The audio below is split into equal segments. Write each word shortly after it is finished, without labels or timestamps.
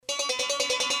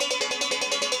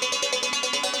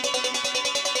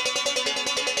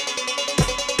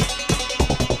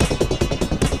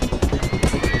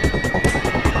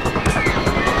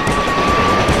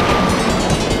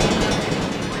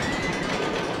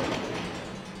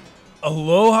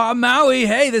Aloha Maui.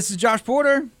 Hey, this is Josh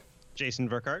Porter. Jason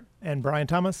Verkart. And Brian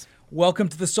Thomas. Welcome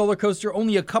to the Solar Coaster.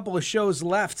 Only a couple of shows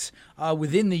left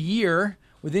within the year,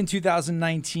 within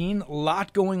 2019. A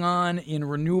lot going on in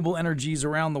renewable energies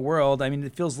around the world. I mean,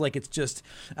 it feels like it's just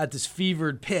at this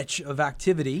fevered pitch of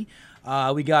activity.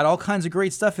 We got all kinds of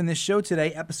great stuff in this show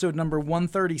today, episode number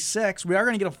 136. We are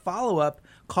going to get a follow-up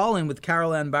call-in with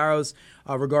CarrollAnn Barrows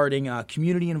regarding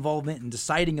community involvement and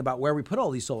deciding about where we put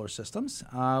all these solar systems.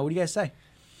 What do you guys say?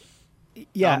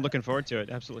 Yeah, I'm looking forward to it.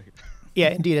 Absolutely.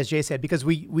 Yeah, indeed, as Jay said, because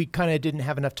we kind of didn't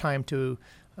have enough time to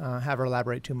have her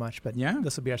elaborate too much, but yeah,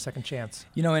 this will be our second chance.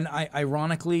 You know, and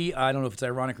ironically, I don't know if it's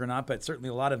ironic or not, but certainly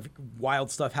a lot of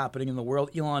wild stuff happening in the world.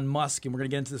 Elon Musk, and we're going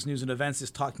to get into this news and events, is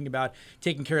talking about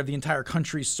taking care of the entire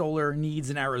country's solar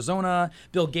needs in Arizona.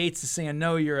 Bill Gates is saying,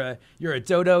 no, you're a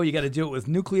dodo. You got to do it with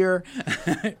nuclear.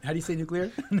 How do you say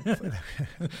nuclear?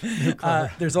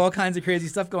 There's all kinds of crazy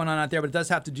stuff going on out there, but it does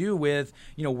have to do with,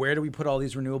 you know, where do we put all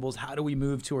these renewables? How do we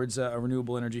move towards a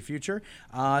renewable energy future?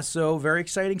 So very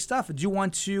exciting stuff. Do you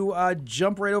want to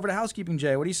jump right over to housekeeping,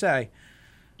 Jay? What do you say?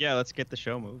 Yeah, let's get the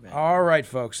show moving. All right,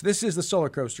 folks. This is the Solar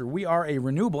Coaster. We are a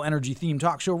renewable energy themed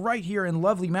talk show right here in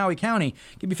lovely Maui County.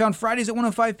 It can be found Fridays at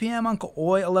 1:05 p.m. on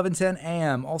Kauai 1110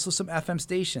 AM. Also some FM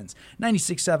stations.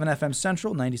 96.7 FM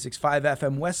Central, 96.5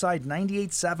 FM Westside,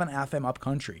 98.7 FM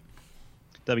Upcountry.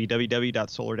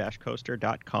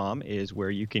 www.solar-coaster.com is where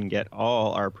you can get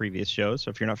all our previous shows. So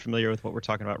if you're not familiar with what we're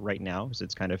talking about right now, because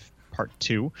it's kind of part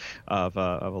two of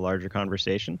a larger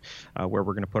conversation, where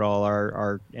we're going to put all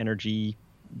our energy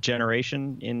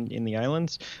generation in the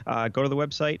islands, go to the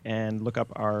website and look up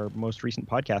our most recent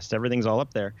podcast. Everything's all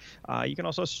up there. You can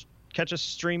also catch us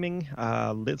streaming,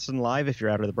 listen live if you're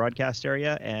out of the broadcast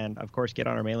area, and of course get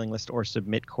on our mailing list or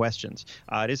submit questions.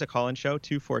 It is a call-in show.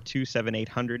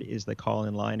 242-7800 is the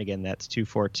call-in line. Again, that's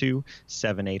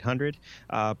 242-7800.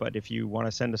 But if you want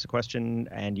to send us a question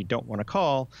and you don't want to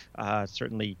call,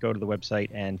 certainly go to the website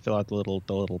and fill out the little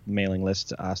mailing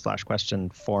list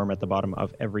 /question form at the bottom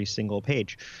of every single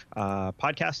page.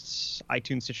 Podcasts,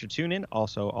 iTunes, Stitcher, TuneIn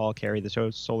also all carry the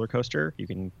show Solar Coaster. You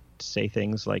can say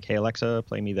things like, hey, Alexa,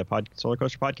 play me the Solar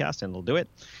Coaster podcast, and it'll do it.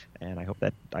 And I hope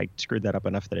that I screwed that up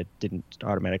enough that it didn't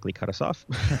automatically cut us off.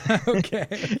 Okay.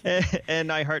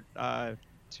 And iHeart,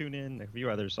 TuneIn, a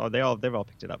few others, they've all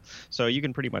picked it up. So you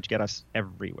can pretty much get us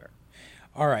everywhere.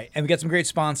 All right, and we got some great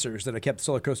sponsors that have kept the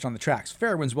Solar Coaster on the tracks.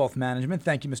 Fairwinds Wealth Management,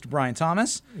 thank you, Mr. Brian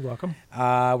Thomas. You're welcome.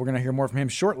 We're going to hear more from him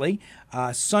shortly.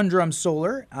 Sundrum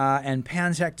Solar and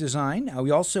Pantech Design.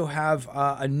 We also have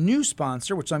a new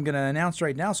sponsor, which I'm going to announce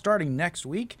right now, starting next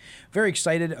week. Very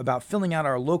excited about filling out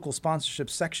our local sponsorship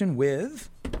section with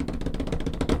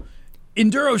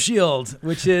EnduroShield,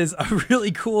 which is a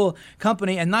really cool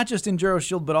company, and not just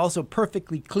EnduroShield, but also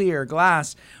Perfectly Clear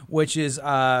Glass, which is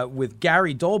with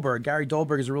Gary Dolberg. Gary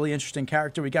Dolberg is a really interesting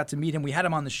character. We got to meet him. We had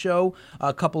him on the show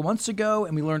a couple of months ago,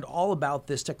 and we learned all about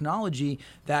this technology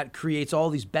that creates all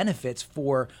these benefits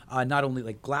for not only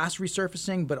like glass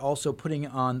resurfacing, but also putting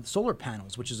on solar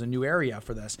panels, which is a new area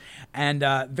for this. And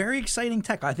very exciting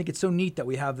tech. I think it's so neat that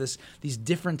we have these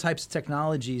different types of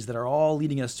technologies that are all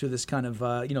leading us to this kind of,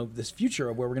 this future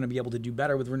of where we're going to be able to do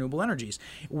better with renewable energies.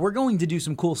 We're going to do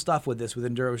some cool stuff with this, with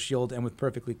EnduroShield and with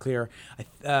Perfectly Clear.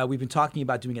 We've been talking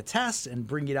about doing a test and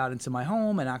bringing it out into my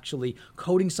home and actually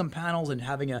coating some panels and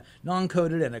having a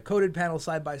non-coated and a coated panel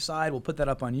side by side. We'll put that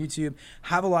up on YouTube.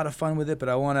 Have a lot of fun with it, but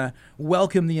I want to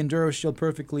welcome the EnduroShield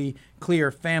Perfectly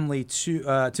Clear family to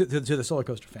the Solar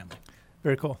Coaster family.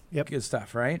 Very cool. Yep. Good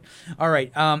stuff, right? All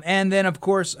right. And then, of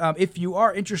course, if you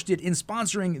are interested in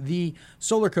sponsoring the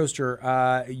Solar Coaster,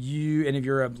 and if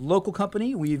you're a local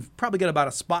company, we've probably got about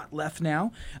a spot left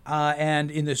now. And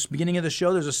in the beginning of the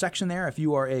show, there's a section there. If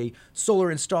you are a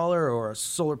solar installer or a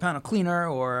solar panel cleaner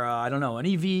or, an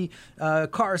EV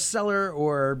car seller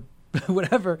or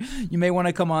whatever, you may want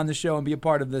to come on the show and be a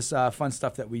part of this fun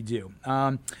stuff that we do.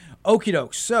 Okie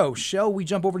doke. So, shall we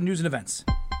jump over to news and events?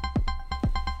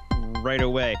 Right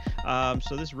away.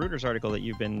 So this Reuters article that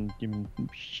you've been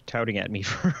touting at me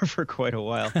for quite a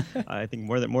while, I think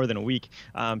more than a week.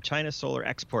 China's solar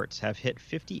exports have hit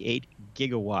 58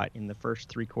 gigawatt in the first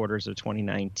 3 quarters of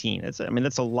 2019.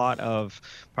 That's a lot of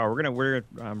power. We're gonna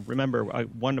remember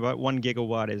about 1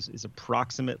 gigawatt is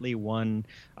approximately one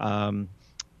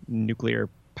nuclear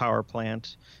power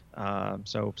plant.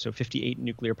 So 58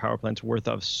 nuclear power plants worth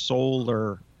of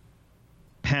solar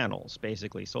panels,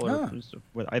 basically solar.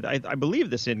 I believe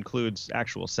this includes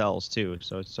actual cells too.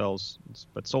 So it cells,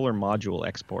 but solar module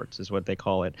exports is what they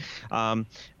call it.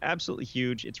 Absolutely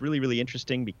huge. It's really, really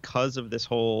interesting because of this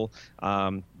whole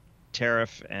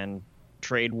tariff and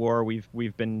trade war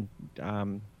we've been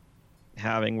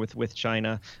having with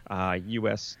China.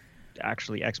 U.S.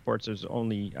 actually exports is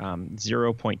only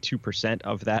 0.2%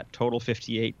 of that total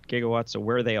 58 gigawatts. So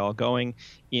where are they all going?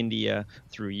 India,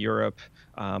 through Europe.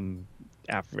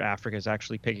 Africa is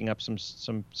actually picking up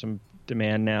some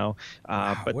demand now,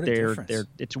 wow, but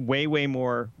it's way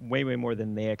more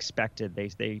than they expected.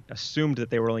 They assumed that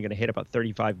they were only going to hit about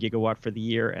 35 gigawatt for the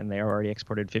year, and they already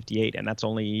exported 58, and that's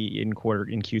only in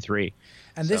Q3.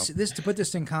 And this to put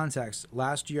this in context,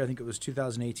 last year I think it was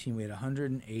 2018, we had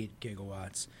 108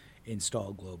 gigawatts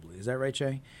installed globally. Is that right,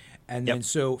 Jay? And then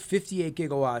so 58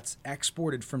 gigawatts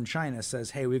exported from China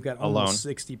says, hey, we've got almost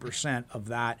 60% of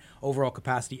that overall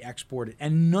capacity exported.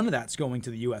 And none of that's going to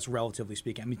the U.S., relatively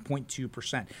speaking. I mean,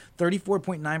 0.2%.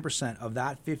 34.9% of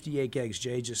that 58 gigs,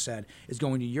 Jay just said, is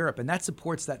going to Europe. And that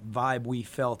supports that vibe we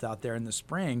felt out there in the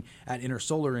spring at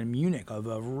Intersolar in Munich of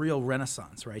a real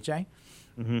renaissance. Right, Jay?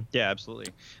 Mm-hmm. Yeah,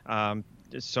 absolutely.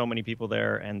 There's so many people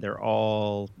there, and they're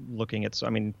all looking at,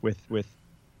 with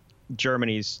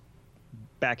Germany's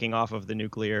backing off of the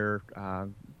nuclear,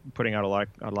 putting out a lot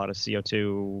of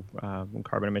CO2 and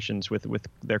carbon emissions with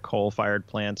their coal-fired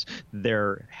plants.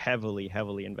 They're heavily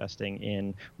investing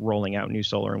in rolling out new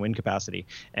solar and wind capacity,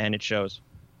 and it shows.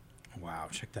 Wow,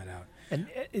 check that out. And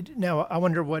now I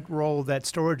wonder what role that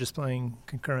storage is playing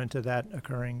concurrent to that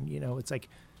occurring. You know, it's like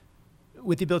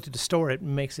with the ability to store it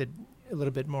makes it a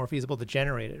little bit more feasible to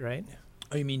generate it, right?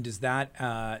 Oh, you mean does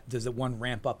the one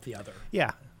ramp up the other?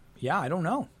 Yeah. Yeah, I don't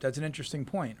know. That's an interesting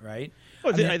point, right?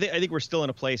 Well, I think we're still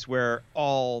in a place where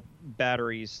all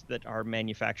batteries that are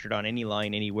manufactured on any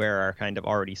line anywhere are kind of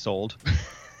already sold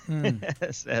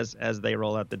as they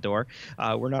roll out the door.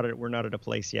 We're not at a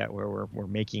place yet where we're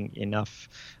making enough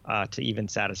to even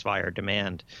satisfy our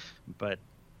demand, but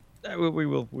we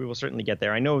will certainly get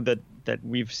there. I know that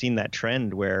we've seen that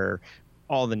trend where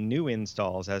all the new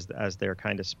installs, as they're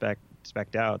kind of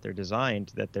spec'd out, they're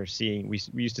designed, that they're seeing. We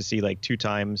used to see like 2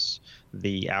 times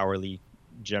the hourly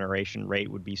generation rate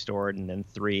would be stored, and then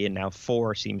 3, and now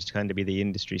 4 seems to kind of be the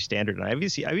industry standard. And I've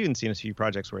even seen a few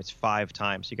projects where it's 5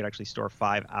 times. So you could actually store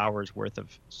 5 hours worth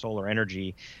of solar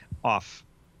energy offline,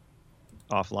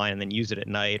 and then use it at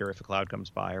night, or if a cloud comes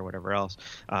by, or whatever else,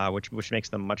 which makes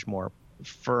them much more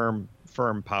firm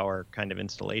power kind of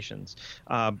installations.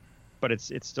 But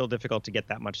it's still difficult to get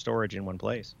that much storage in one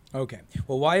place. Okay.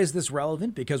 Well, why is this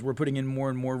relevant? Because we're putting in more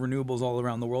and more renewables all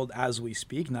around the world as we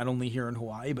speak, not only here in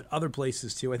Hawaii, but other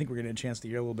places too. I think we're going to get a chance to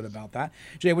hear a little bit about that.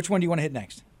 Jay, which one do you want to hit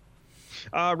next?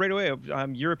 Right away,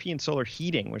 European solar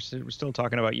heating. We're still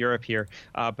talking about Europe here,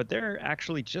 but they're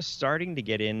actually just starting to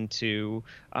get into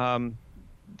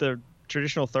the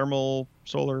traditional thermal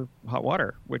solar hot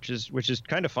water, which is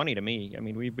kind of funny to me. I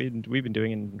mean, we've been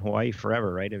doing it in Hawaii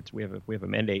forever, right? We have a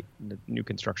mandate. The new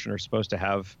construction are supposed to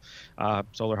have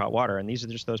solar hot water, and these are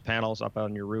just those panels up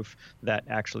on your roof that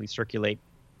actually circulate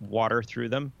water through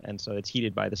them, and so it's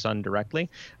heated by the sun directly.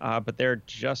 But they're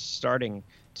just starting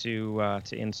to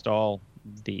install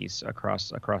these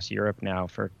across Europe now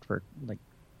for like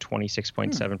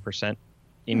 26.7%.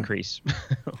 Increase year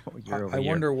over year. I year.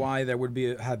 wonder why there would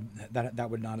be that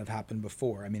would not have happened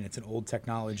before. I mean, it's an old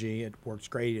technology. It works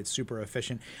great. It's super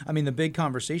efficient. I mean, the big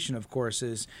conversation, of course,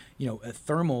 is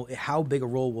thermal. How big a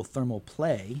role will thermal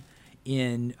play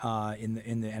in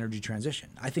the energy transition?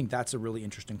 I think that's a really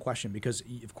interesting question because,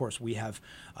 of course, we have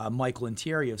Michael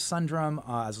Intieri of Sundrum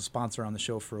as a sponsor on the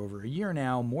show for over a year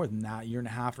now, more than that, 1.5 years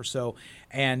or so,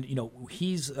 and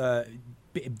he's.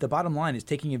 The bottom line is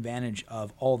taking advantage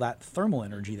of all that thermal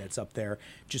energy that's up there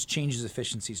just changes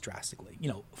efficiencies drastically.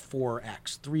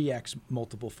 4x, 3x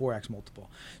multiple, 4x multiple.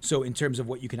 So in terms of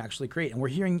what you can actually create, and we're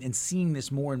hearing and seeing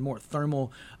this more and more,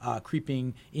 thermal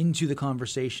creeping into the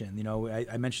conversation.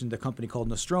 I mentioned the company called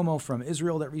Nostromo from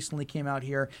Israel that recently came out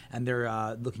here, and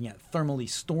they're looking at thermally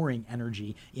storing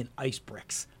energy in ice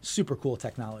bricks. Super cool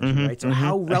technology, right? So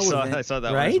how relevant? I saw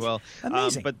that right? one as well.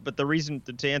 Amazing. But the reason,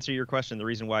 to answer your question, the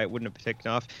reason why it wouldn't have picked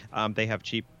off, they have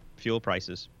cheap fuel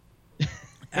prices.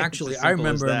 Actually, I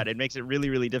remember that it makes it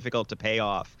really difficult to pay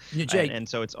off. Yeah, Jake, and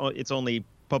so it's only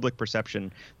public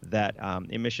perception that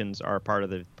emissions are part of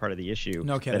the issue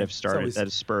that have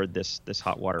spurred this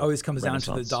hot water. Always comes renaissance.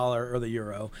 Down to the dollar or the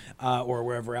euro or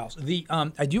wherever else.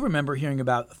 I do remember hearing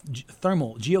about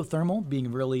geothermal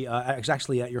being really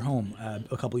actually at your home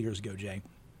a couple of years ago, Jay.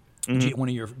 Mm-hmm. One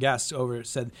of your guests over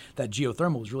said that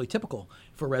geothermal was really typical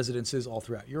for residences all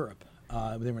throughout Europe.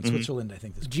 They were in Switzerland, I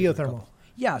think. This geothermal.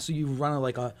 Yeah, so you run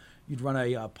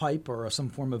a pipe or some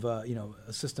form of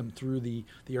a system through the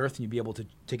earth, and you'd be able to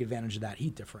take advantage of that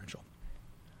heat differential.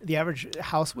 The average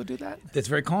house would do that? That's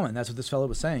very common. That's what this fellow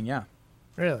was saying. Yeah.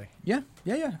 Really? Yeah.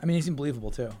 I mean, he seemed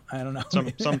believable too. I don't know.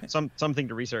 Something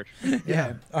to research.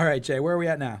 Yeah. All right, Jay, where are we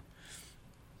at now?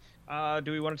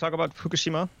 Do we want to talk about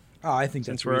Fukushima? Oh, I think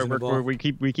that's reasonable. we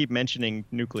keep mentioning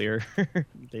nuclear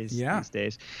these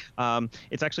days.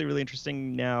 It's actually really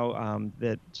interesting now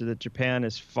that Japan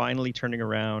is finally turning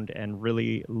around and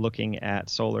really looking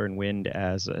at solar and wind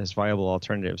as viable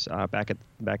alternatives. Back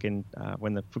in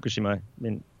when the Fukushima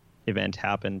event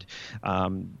happened,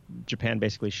 Japan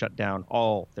basically shut down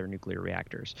all their nuclear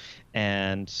reactors,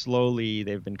 and slowly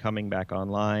they've been coming back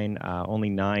online. Only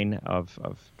 9 of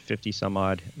 50 some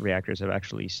odd reactors have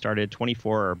actually started.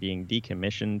 24 are being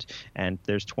decommissioned, and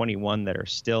there's 21 that are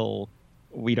still,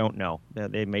 we don't know.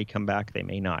 They may come back, they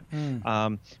may not.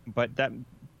 But that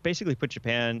basically put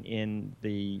Japan in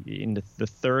the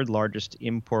third largest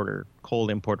coal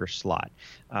importer slot,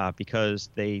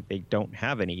 because they don't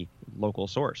have any local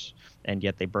source, and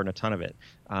yet they burn a ton of it.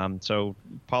 So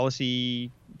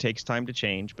policy takes time to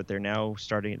change, but they're now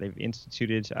they've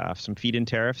instituted some feed-in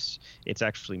tariffs. It's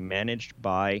actually managed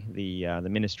by the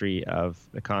Ministry of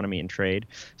Economy and Trade,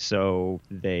 so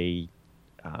they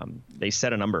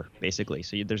set a number, basically.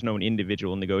 So there's no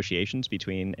individual negotiations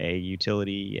between a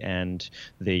utility and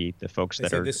the folks they that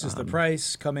say are. This is the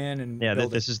price. Come in and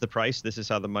this is the price. This is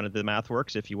how the math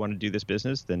works. If you want to do this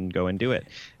business, then go and do it.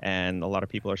 And a lot of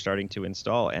people are starting to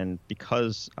install. And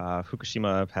because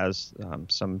Fukushima has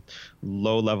some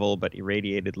low-level but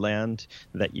irradiated land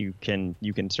that you can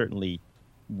certainly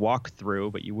walk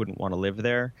through, but you wouldn't want to live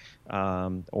there,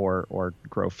 or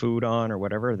grow food on or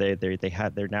whatever.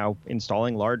 They're now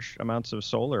installing large amounts of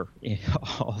solar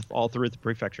all through the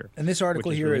prefecture. And this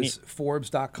article here really is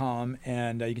Forbes.com,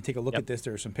 and you can take a look at this.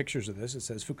 There are some pictures of this. It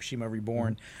says Fukushima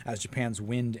reborn as Japan's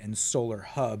wind and solar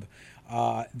hub.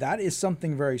 That is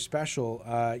something very special.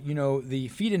 The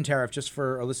feed-in tariff, just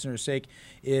for our listeners' sake,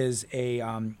 is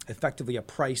effectively a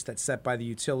price that's set by the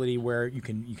utility where you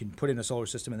can put in a solar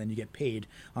system and then you get paid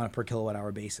on a per kilowatt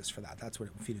hour basis for that. That's what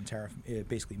feed-in tariff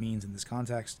basically means in this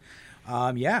context.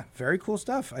 Very cool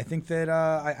stuff. I think that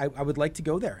I would like to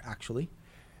go there, actually.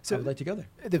 So I would like to go there.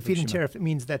 The feed-in tariff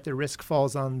means that the risk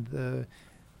falls on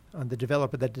the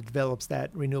developer that develops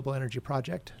that renewable energy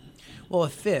project. Well, a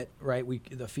FIT, right?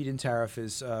 The feed-in tariff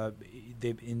is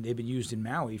they've been used in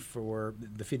Maui for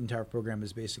the feed-in tariff program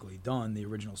is basically done. The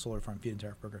original solar farm feed-in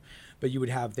tariff program, but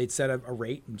they'd set a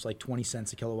rate. It was like 20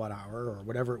 cents a kilowatt hour or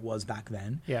whatever it was back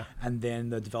then. Yeah. And then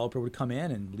the developer would come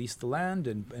in and lease the land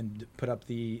and put up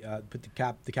the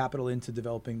capital into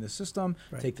developing the system,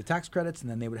 take the tax credits, and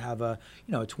then they would have a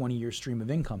 20-year stream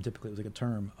of income. Typically, it was like a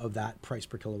term of that price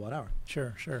per kilowatt hour.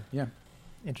 Sure. Yeah.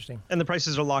 Interesting. And the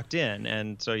prices are locked in,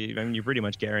 and so you're pretty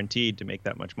much guaranteed to make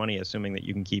that much money, assuming that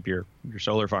you can keep your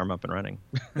solar farm up and running.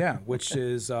 Yeah, which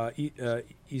is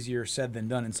easier said than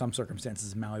done in some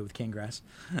circumstances in Maui with cane grass.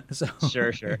 So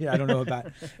Sure. Yeah, I don't know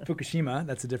about Fukushima.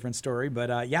 That's a different story, but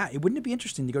wouldn't it be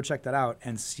interesting to go check that out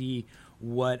and see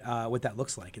what that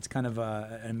looks like? It's kind of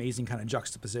an amazing kind of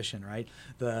juxtaposition, right?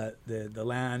 The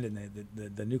land and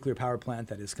the nuclear power plant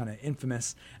that is kind of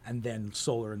infamous, and then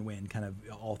solar and wind kind of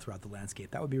all throughout the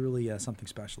landscape. That would be really something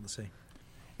special to see.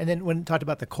 And then when talked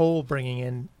about the coal bringing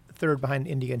in third behind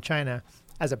India and China,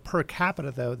 as a per capita,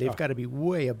 though, they've got to be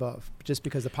way above, just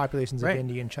because the populations of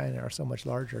India and China are so much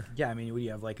larger. Yeah, I mean,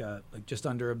 you have like just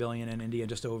under 1 billion in India,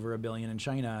 just over 1 billion in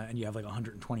China, and you have like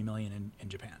 120 million in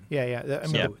Japan. Yeah.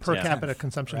 The per capita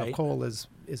consumption of coal is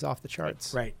off the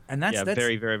charts. Right, and that's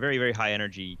very, very, very, very high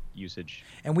energy usage.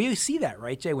 And we see that,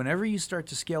 right, Jay? Whenever you start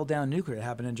to scale down nuclear, it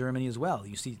happened in Germany as well.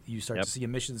 You start to see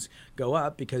emissions go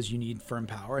up because you need firm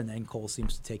power, and then coal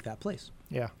seems to take that place.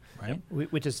 Yeah, right.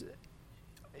 Which is,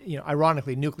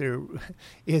 ironically, nuclear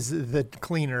is the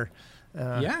cleaner.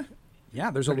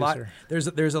 There's a lot.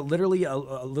 There's literally a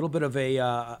little bit of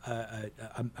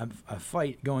a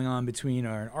fight going on between,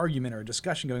 or an argument or a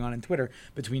discussion going on in Twitter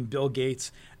between Bill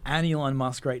Gates and Elon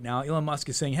Musk right now. Elon Musk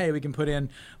is saying, hey, we can put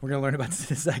in, we're going to learn about this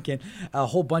in a second, a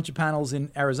whole bunch of panels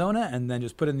in Arizona and then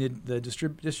just put in the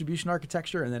distribution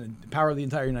architecture and then power the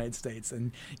entire United States.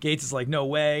 And Gates is like, no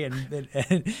way.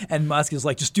 And Musk is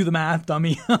like, just do the math,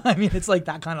 dummy. I mean, it's like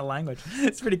that kind of language.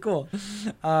 It's pretty cool.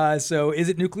 So is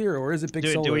it nuclear or is it big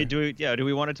solar? Do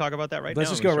we want to talk about that right now? Let's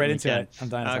just go right into it. I'm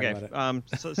dying to talk about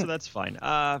it. So that's fine.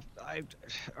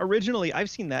 Originally,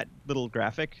 I've seen that little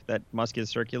graphic that Musk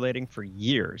is circulating for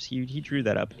years. He drew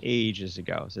that up ages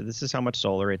ago. So this is how much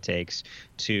solar it takes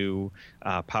to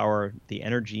power the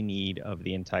energy need of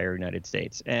the entire United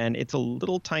States. And it's a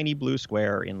little tiny blue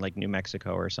square in like New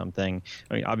Mexico or something.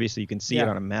 I mean, obviously you can see it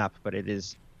on a map, but it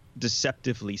is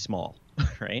deceptively small,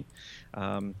 right?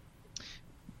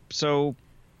 So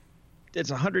it's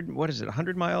 100. What is it?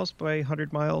 100 miles by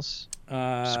 100 miles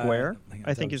square.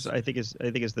 I think is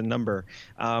the number.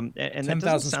 And that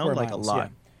doesn't sound like miles, a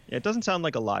lot. Yeah. It doesn't sound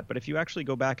like a lot, but if you actually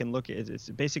go back and look at it, it's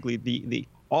basically the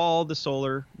all the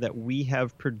solar that we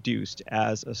have produced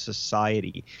as a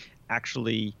society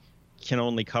actually can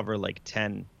only cover like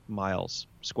 10 miles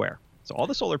square. So all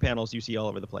the solar panels you see all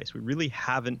over the place, we really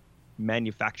haven't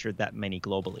manufactured that many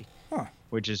globally,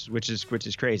 which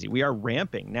is crazy. We are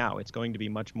ramping now. It's going to be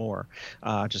much more,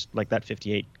 just like that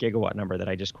 58 gigawatt number that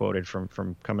I just quoted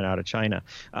from coming out of China.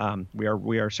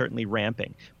 We are certainly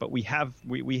ramping, but we have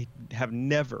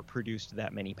never produced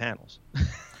that many panels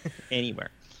anywhere.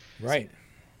 Right.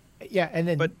 Yeah, and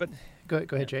then but go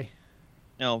ahead, Jay.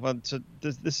 No, well, so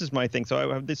this is my thing.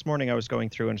 So this morning I was going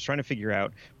through and was trying to figure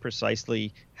out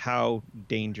precisely how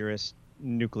dangerous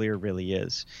nuclear really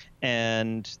is.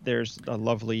 And there's a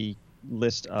lovely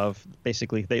list of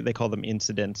basically, they call them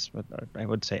incidents, but I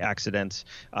would say accidents,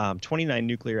 29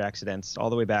 nuclear accidents all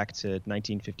the way back to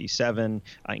 1957,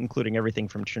 including everything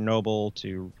from Chernobyl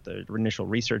to the initial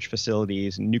research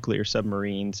facilities, nuclear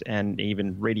submarines, and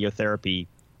even radiotherapy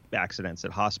accidents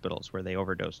at hospitals where they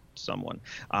overdosed someone,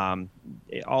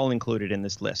 all included in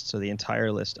this list. So the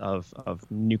entire list of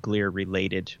nuclear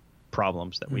related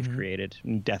problems that we've created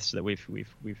and deaths that we've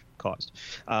caused.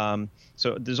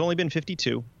 So there's only been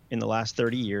 52 in the last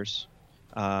 30 years,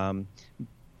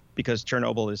 because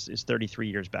Chernobyl is 33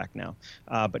 years back now.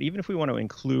 But even if we want to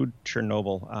include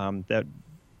Chernobyl, that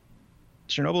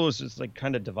Chernobyl was just like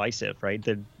kind of divisive, right?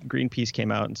 The Greenpeace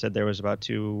came out and said there was about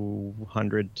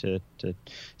 200 to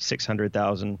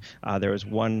 600,000. There was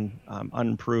one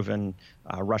unproven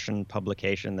Russian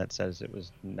publication that says it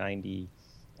was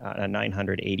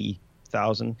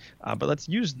 980,000. But let's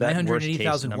use that worst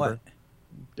case number. What?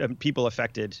 People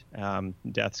affected,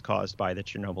 deaths caused by the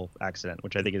Chernobyl accident,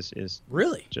 which I think is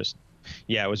really just.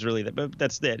 Yeah, it was really that, but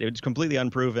that's it. It was completely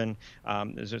unproven.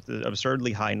 There's an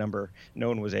absurdly high number. No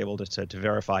one was able to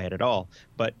verify it at all.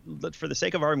 But for the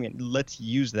sake of argument, let's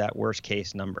use that worst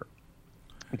case number.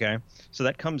 Okay, so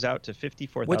that comes out to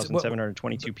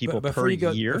 54,722 people per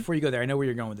year. Before you go there, I know where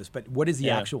you're going with this, but what is the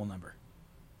actual number?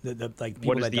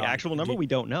 What is the actual number? We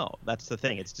don't know. That's the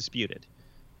thing. It's disputed.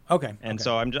 Okay. And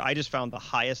so I just found the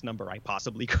highest number I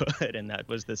possibly could, and that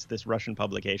was this Russian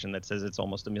publication that says it's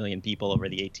almost 1 million people over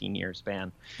the 18-year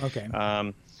span. Okay.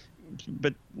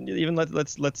 But even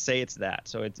let's say it's that.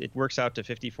 So it works out to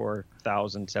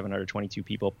 54,722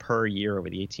 people per year over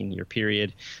the 18-year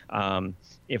period.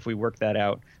 If we work that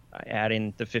out, add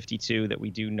in the 52 that we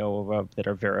do know of that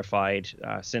are verified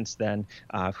since then.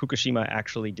 Fukushima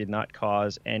actually did not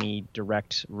cause any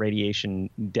direct radiation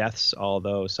deaths,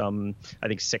 although I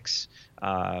think 6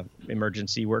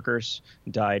 emergency workers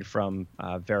died from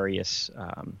various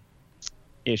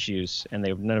issues, and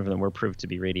none of them were proved to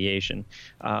be radiation.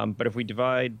 But if we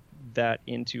divide that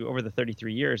into over the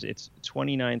 33 years, it's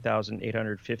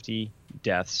 29,850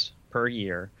 deaths per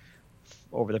year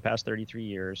over the past 33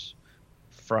 years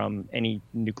from any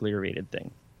nuclear-rated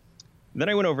thing. Then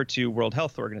I went over to World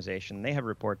Health Organization. They have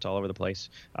reports all over the place,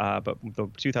 but the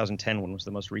 2010 one was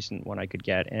the most recent one I could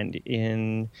get. And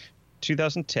in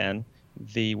 2010,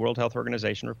 the World Health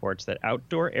Organization reports that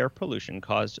outdoor air pollution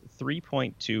caused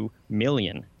 3.2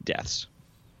 million deaths.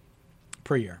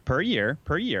 Per year.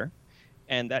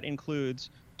 And that includes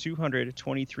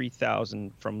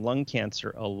 223,000 from lung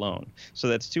cancer alone. So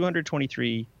that's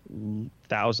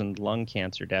 223,000 lung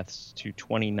cancer deaths to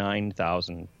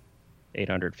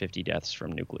 29,850 deaths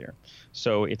from nuclear.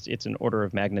 So it's an order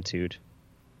of magnitude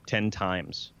 10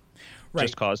 times.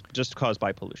 Right. Just caused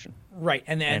by pollution. Right,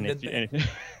 and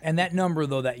that number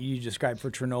though that you described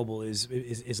for Chernobyl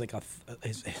is like I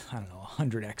don't know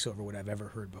 100x over what I've ever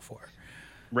heard before.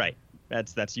 Right.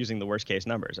 That's using the worst case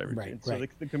numbers. Right. So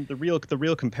the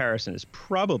real comparison is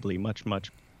probably much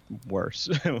worse,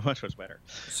 much better.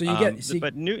 So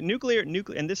but nuclear,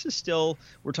 and this is still,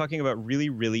 we're talking about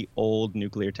really old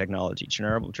nuclear technology.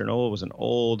 Chernobyl was an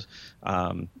old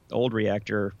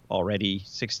reactor already,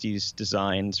 60s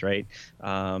designs, right?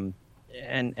 And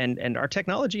our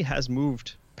technology has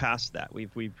moved past that. We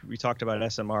talked about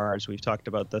SMRs, we've talked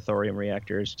about the thorium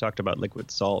reactors, talked about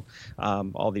liquid salt,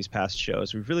 all these past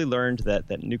shows. We've really learned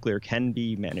that nuclear can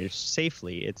be managed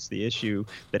safely. It's the issue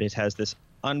that it has this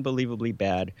unbelievably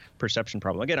bad perception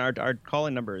problem. Again, our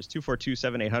call-in number is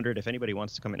 242-7800. If anybody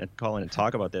wants to come in and call in and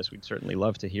talk about this, we'd certainly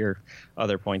love to hear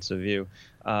other points of view.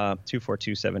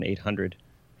 242-7800.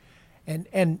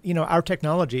 And our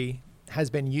technology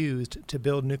has been used to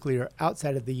build nuclear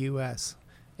outside of the U.S.,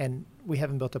 and we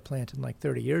haven't built a plant in like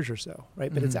 30 years or so,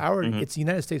 right? But it's the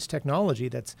United States technology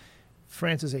that's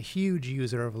France is a huge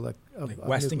user of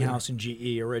Westinghouse and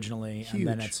GE originally, Huge. and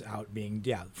then it's out being,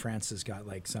 France has got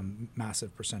like some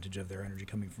massive percentage of their energy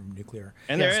coming from nuclear.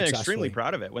 And they're extremely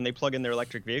proud of it when they plug in their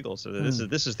electric vehicles. So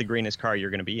this is the greenest car you're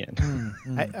going to be in.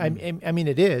 I mean,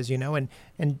 it is,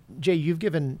 and Jay, you've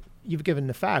given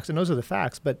the facts, and those are the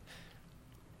facts, but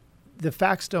the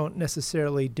facts don't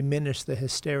necessarily diminish the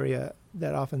hysteria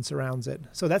that often surrounds it.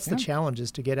 So that's the challenge,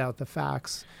 is to get out the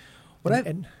facts.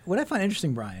 What I find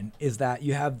interesting, Brian, is that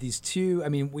you have these two. I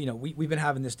mean, we've been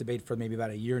having this debate for maybe about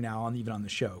a year now, even on the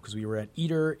show, because we were at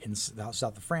ITER in the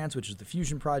south of France, which is the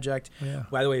fusion project. Yeah.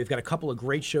 By the way, we've got a couple of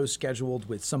great shows scheduled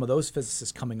with some of those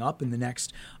physicists coming up in the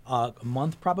next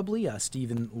month, probably.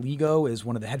 Stephen Ligo is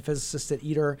one of the head physicists at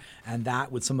ITER, and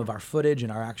that with some of our footage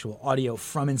and our actual audio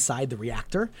from inside the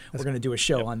reactor, we're going to do a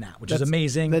show on that, which is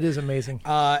amazing. That is amazing.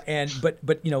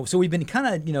 So we've been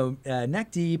kind of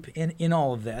neck deep in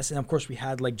all of this, and of course we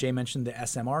had, like Jay mentioned, the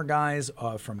SMR guys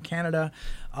from Canada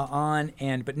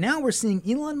but now we're seeing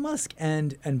Elon Musk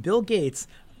and Bill Gates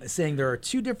saying there are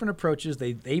two different approaches.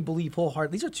 They believe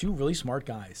wholeheartedly. These are two really smart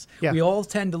guys. Yeah. We all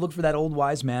tend to look for that old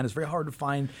wise man. It's very hard to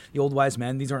find the old wise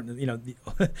men. These aren't,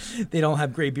 they don't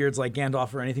have gray beards like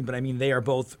Gandalf or anything, but I mean, they are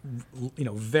both,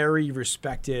 very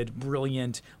respected,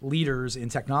 brilliant leaders in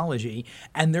technology,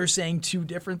 and they're saying two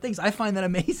different things. I find that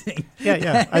amazing.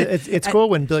 Yeah. It's cool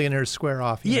when billionaires square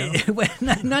off.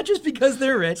 Not just because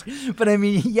they're rich, but I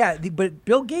mean, but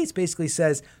Bill Gates basically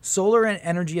says solar and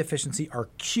energy efficiency are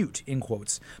cute, in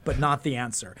quotes, but not the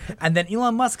answer. And then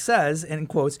Elon Musk says, in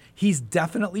quotes, he's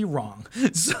definitely wrong.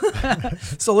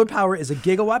 Solar power is a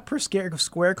gigawatt per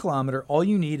square kilometer. All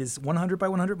you need is 100 by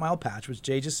 100 mile patch, which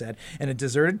Jay just said, in a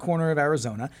deserted corner of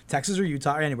Arizona, Texas or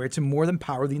Utah or anywhere to more than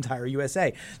power the entire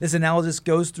USA. This analysis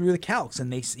goes through the calcs,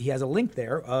 and he has a link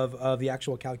there of the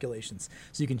actual calculations.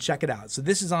 So you can check it out. So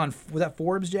this is on, was that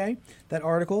Forbes, Jay, that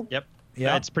article? Yep.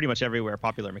 Yeah, it's pretty much everywhere.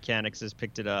 Popular Mechanics has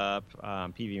picked it up.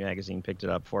 PV Magazine picked it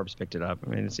up. Forbes picked it up. I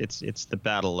mean, it's the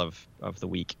battle of the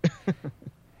week.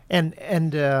 and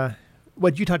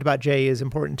what you talked about, Jay, is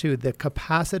important too. The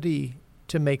capacity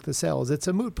to make the cells. It's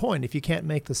a moot point if you can't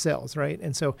make the cells, right?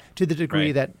 And so to the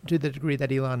degree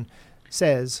that Elon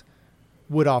says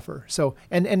would offer. So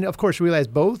and of course realize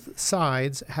both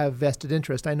sides have vested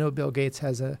interest. I know Bill Gates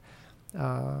has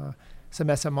some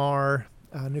SMR.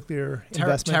 Nuclear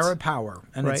investments. TerraPower,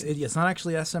 and right. It's not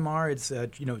actually SMR. It's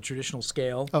traditional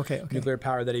scale nuclear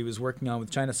power that he was working on with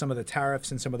China. Some of the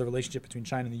tariffs and some of the relationship between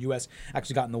China and the U.S.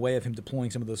 actually got in the way of him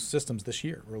deploying some of those systems this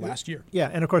year or last year. Yeah,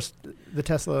 and of course the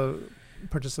Tesla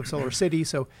purchase of Solar City.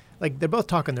 So they're both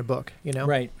talking their book,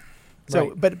 Right.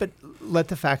 So, right. But let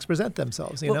the facts present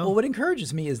themselves. Well, what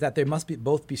encourages me is that there must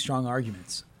both be strong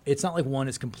arguments. It's not like one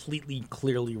is completely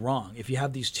clearly wrong. If you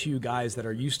have these two guys that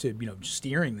are used to,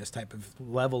 steering this type of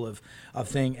level of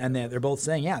thing, and they're both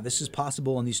saying, yeah, this is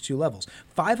possible on these two levels.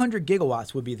 500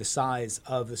 gigawatts would be the size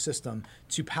of the system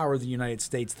to power the United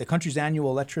States. The country's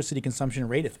annual electricity consumption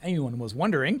rate, if anyone was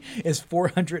wondering,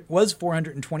 was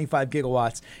 425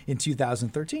 gigawatts in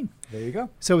 2013. There you go.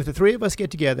 So if the three of us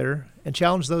get together and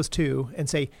challenge those two and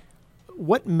say,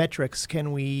 what metrics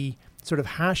can we sort of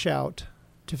hash out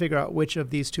to figure out which of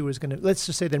these two is going to, let's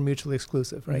just say they're mutually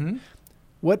exclusive, right? Mm-hmm.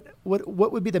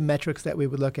 What would be the metrics that we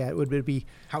would look at? Would it be,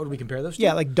 how would we compare those two?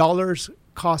 Yeah, like dollars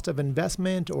cost of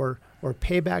investment or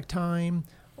payback time,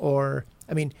 or,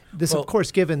 I mean, this of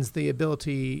course givens the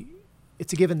ability,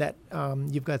 it's a given that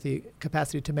you've got the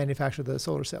capacity to manufacture the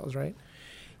solar cells, right?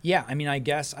 Yeah, I mean, I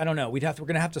guess, I don't know. We're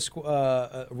going to have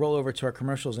to roll over to our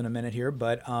commercials in a minute here,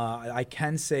 but I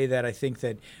can say that I think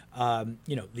that,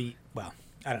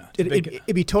 I don't know.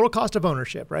 It'd be total cost of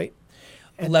ownership, right?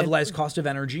 Levelized cost of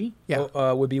energy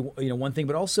would be one thing,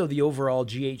 but also the overall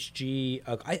GHG.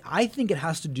 I think it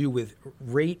has to do with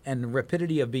rate and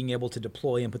rapidity of being able to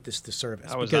deploy and put this to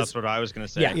service. That's what I was going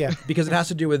to say. Yeah, because it has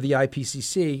to do with the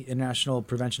IPCC, International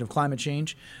Prevention of Climate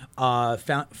Change,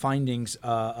 findings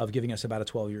of giving us about a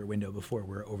 12-year window before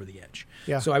we're over the edge.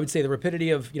 Yeah. So I would say the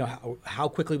rapidity of how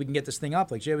quickly we can get this thing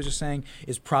up, like Jay was just saying,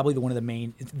 is probably the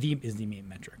main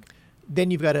metric. Then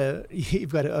you've got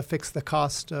to affix the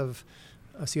cost of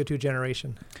CO2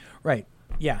 generation. Right.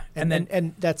 Yeah.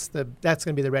 And that's going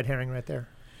to be the red herring right there.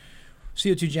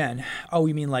 CO2 gen. Oh,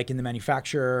 you mean like in the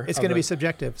manufacture? It's going to be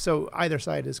subjective. So either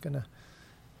side is going to.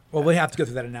 Well, we have to go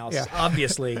through that analysis,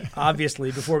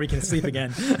 obviously, before we can sleep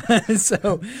again. So,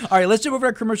 all right, let's jump over to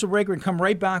our commercial break. We're going to come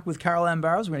right back with CarrollAnn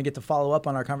Barrows. We're going to get to follow up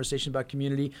on our conversation about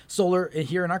community solar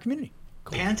here in our community.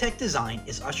 Cool. Pantech Design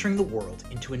is ushering the world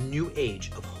into a new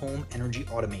age of home energy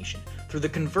automation through the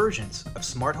convergence of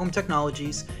smart home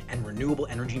technologies and renewable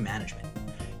energy management.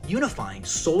 unifying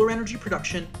solar energy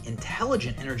production,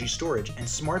 intelligent energy storage, and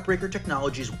smart breaker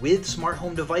technologies with smart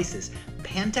home devices,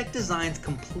 Pantech Design's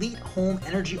complete home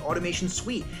energy automation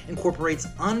suite incorporates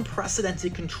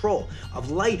unprecedented control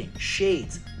of lighting,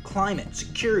 shades, climate,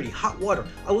 security, hot water,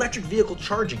 electric vehicle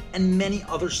charging, and many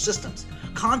other systems.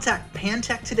 Contact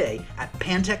Pantech today at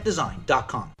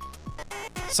pantechdesign.com.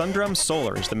 Sundrum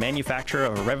Solar is the manufacturer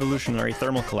of a revolutionary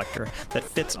thermal collector that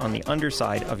fits on the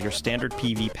underside of your standard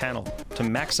PV panel to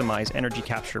maximize energy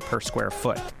capture per square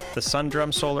foot. The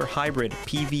Sundrum Solar Hybrid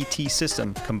PVT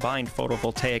system, combined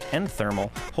photovoltaic and thermal,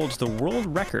 holds the world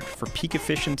record for peak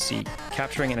efficiency,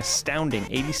 capturing an astounding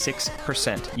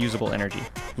 86% usable energy.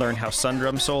 Learn how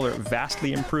Sundrum Solar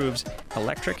vastly improves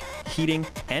electric, heating,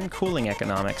 and cooling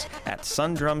economics at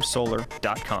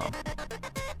sundrumsolar.com.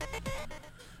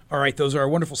 All right, those are our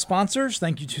wonderful sponsors.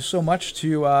 Thank you so much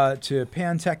to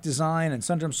Pantech Design and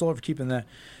Sundrum Solar for keeping the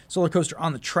solar coaster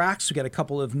on the tracks. We got a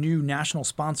couple of new national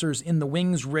sponsors in the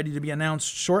wings ready to be announced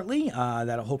shortly.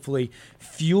 That'll hopefully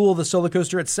fuel the solar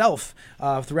coaster itself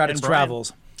throughout its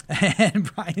travels. And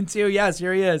Brian, too. Yes,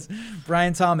 here he is.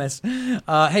 Brian Thomas.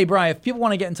 Hey, Brian, if people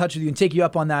want to get in touch with you and take you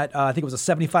up on that, I think it was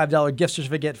a $75 gift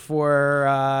certificate for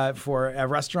a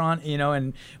restaurant,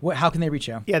 and how can they reach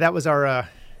you? Yeah, that was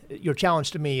your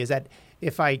challenge to me, is that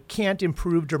if I can't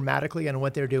improve dramatically on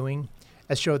what they're doing,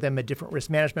 I show them a different risk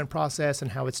management process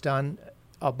and how it's done,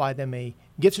 I'll buy them a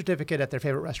gift certificate at their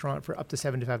favorite restaurant for up to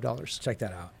 $75. Check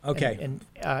that out. Okay. And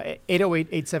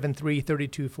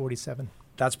 808-873-3247.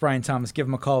 That's Brian Thomas. Give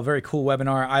him a call. Very cool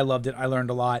webinar. I loved it. I learned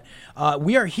a lot.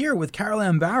 We are here with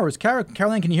CarrollAnn Bowers.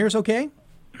 CarrollAnn, can you hear us okay?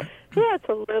 Yeah, it's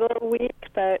a little weak,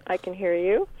 but I can hear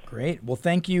you. Great. Well,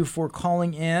 thank you for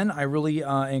calling in. I really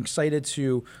am excited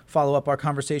to follow up our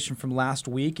conversation from last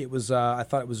week. It was, I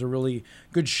thought it was a really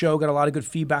good show. Got a lot of good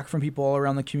feedback from people all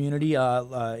around the community.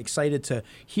 Excited to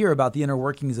hear about the inner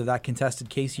workings of that contested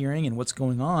case hearing and what's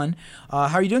going on.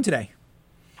 How are you doing today?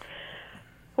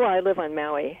 Well, I live on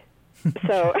Maui,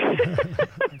 so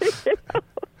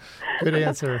Good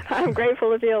answer. I'm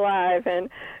grateful to be alive and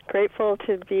grateful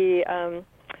to be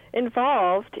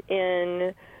involved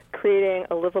in creating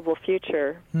a livable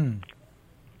future. And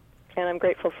I'm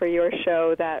grateful for your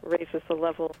show that raises the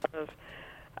level of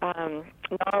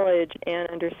knowledge and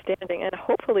understanding and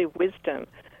hopefully wisdom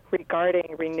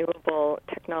regarding renewable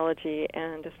technology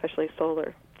and especially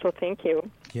solar. So thank you.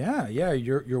 Yeah,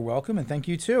 you're welcome, and thank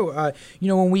you too.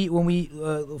 When we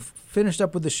finished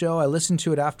up with the show, I listened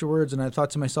to it afterwards, and I thought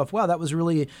to myself, wow, that was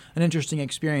really an interesting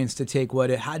experience to take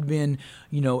what it had been,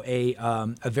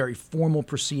 a very formal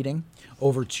proceeding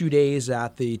over 2 days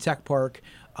at the tech park.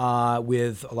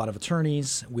 With a lot of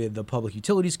attorneys, with the Public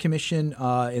Utilities Commission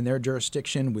in their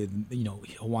jurisdiction, with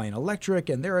Hawaiian Electric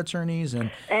and their attorneys,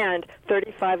 and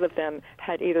 35 of them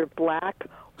had either black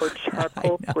or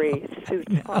charcoal gray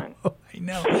suits on. I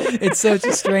know. It's such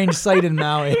a strange sight in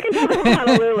Maui. You can tell them in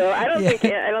Honolulu. I don't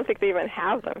think they even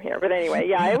have them here. But anyway,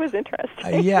 yeah, it was interesting.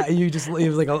 It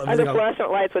was like under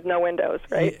fluorescent lights with no windows,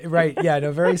 right? Right. Yeah.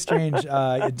 No. Very strange.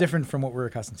 Different from what we're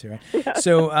accustomed to, right? Yeah.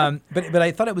 So, but I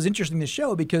thought it was interesting to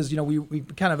show because we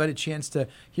kind of had a chance to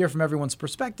hear from everyone's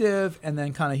perspective and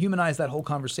then kind of humanize that whole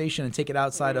conversation and take it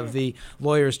outside of the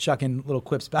lawyers chucking little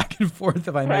quips back and forth,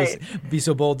 if I may be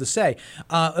so bold to say.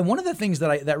 And one of the things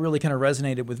that really kind of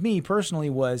resonated with me personally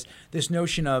was this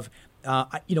notion of,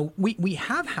 we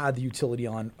have had the utility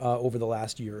on over the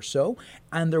last year or so,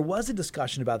 and there was a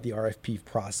discussion about the RFP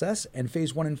process, and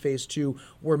phase 1 and phase 2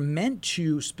 were meant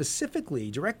to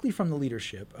specifically, directly from the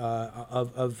leadership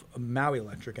of Maui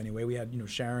Electric anyway. We had,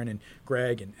 Sharon and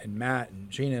Greg and Matt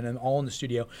and Shana and all in the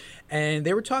studio, and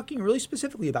they were talking really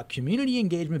specifically about community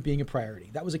engagement being a priority.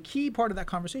 That was a key part of that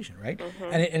conversation, right?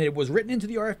 Mm-hmm. And it was written into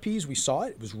the RFPs. We saw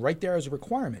it. It was right there as a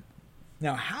requirement.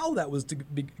 Now, how that was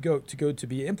to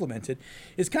be implemented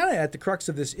is kind of at the crux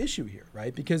of this issue here,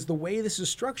 right? Because the way this is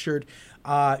structured,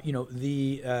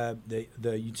 the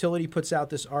utility puts out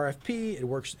this RFP. It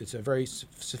works. It's a very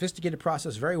sophisticated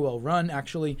process, very well run.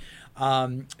 Actually,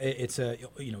 it's an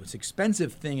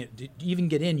expensive thing. To even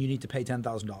get in, you need to pay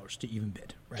 $10,000 to even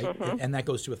bid, right? Mm-hmm. And that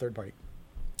goes to a third party.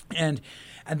 And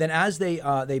then as they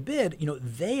bid,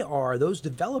 they are those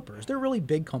developers. They're really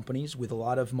big companies with a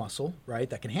lot of muscle, right?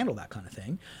 That can handle that kind of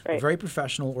thing. Right. Very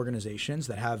professional organizations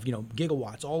that have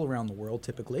gigawatts all around the world.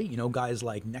 Typically, guys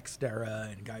like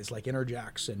NextEra and guys like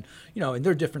Interjax and and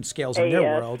their different scales in their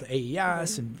world.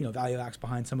 AES and ValueAx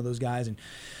behind some of those guys and.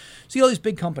 See all these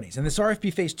big companies. And this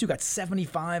RFP Phase 2 got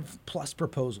 75 plus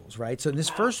proposals, right? So this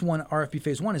first one, RFP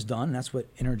Phase 1, is done. And that's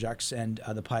what Interjax and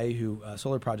the Peaehu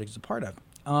solar project is a part of.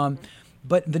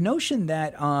 But the notion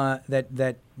that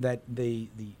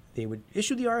they would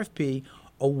issue the RFP,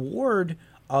 award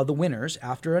the winners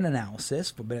after an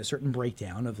analysis, but a certain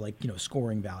breakdown of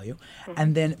scoring value.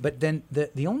 And then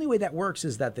the only way that works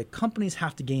is that the companies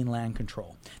have to gain land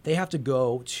control. They have to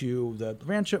go to the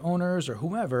rancher owners or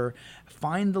whoever,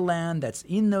 find the land that's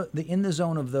in the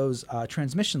zone of those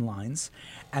transmission lines,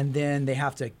 and then they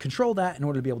have to control that in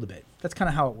order to be able to bid. That's kind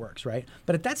of how it works, right?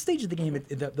 But at that stage of the game,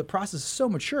 the process is so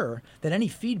mature that any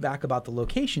feedback about the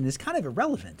location is kind of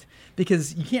irrelevant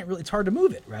because you can't really, it's hard to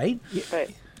move it, right? Yeah,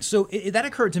 right. So that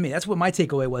occurred to me. That's what my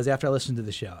takeaway was after I listened to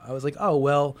the show. I was like, oh,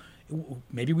 well,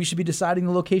 maybe we should be deciding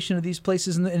the location of these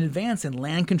places in advance, and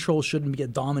land control shouldn't be a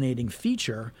dominating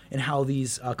feature in how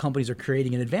these companies are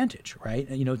creating an advantage, right?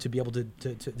 To be able to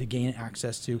gain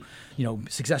access to,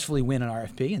 successfully win an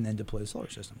RFP and then deploy the solar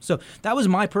system. So that was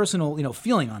my personal,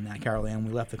 feeling on that, CarrollAnn, when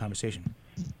we left the conversation.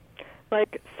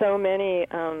 Like so many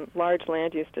large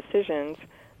land use decisions,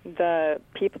 the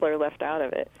people are left out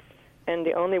of it. And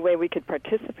the only way we could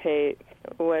participate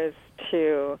was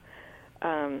to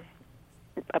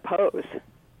oppose.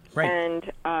 Right.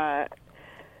 And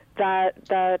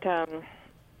that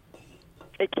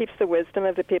it keeps the wisdom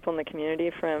of the people in the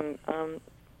community from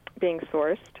being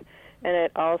sourced, and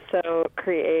it also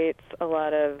creates a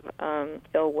lot of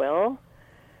ill will.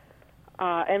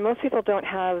 And most people don't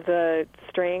have the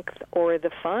strength or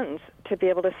the funds to be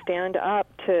able to stand up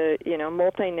to,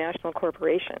 multinational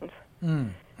corporations.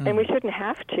 And we shouldn't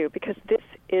have to, because this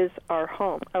is our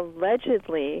home.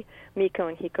 Allegedly, Miko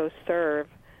and Hiko serve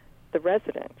the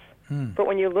residents. But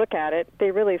when you look at it,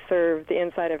 they really serve the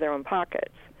inside of their own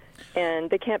pockets. And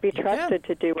they can't be trusted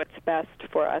to do what's best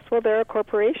for us. Well, they're a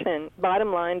corporation.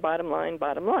 Bottom line,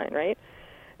 right?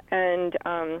 And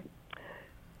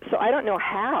so I don't know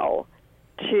how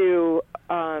to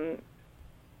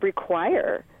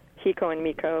require Hiko and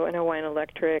Miko and Hawaiian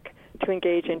Electric to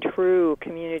engage in true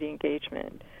community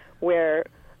engagement, where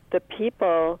the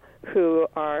people who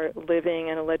are living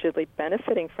and allegedly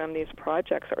benefiting from these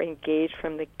projects are engaged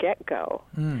from the get-go,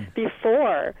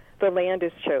 before the land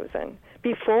is chosen,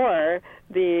 before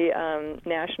the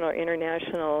national or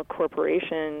international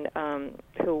corporation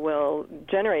who will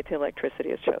generate the electricity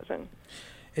is chosen.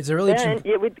 It's a really then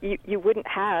you wouldn't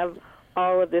have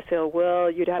all of this ill will.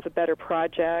 You'd have a better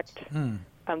project.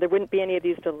 There wouldn't be any of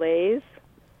these delays.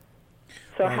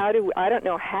 So Right. I don't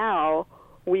know how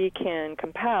we can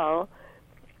compel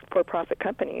for-profit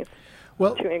companies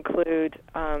to include,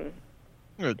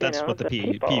 that's what the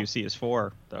PUC is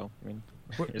for, though. I mean,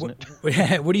 isn't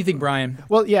it? What do you think, Brian?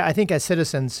 Well, yeah, I think as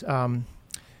citizens,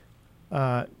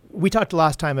 we talked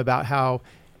last time about how,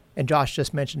 and Josh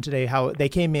just mentioned today, how they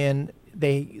came in,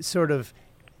 they sort of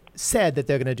said that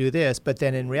they're going to do this, but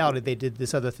then in reality they did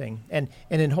this other thing. And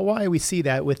in Hawaii we see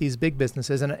that with these big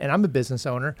businesses, and I'm a business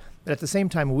owner, but at the same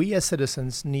time we as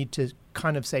citizens need to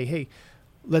kind of say, hey,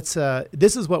 let's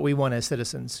this is what we want as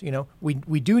citizens.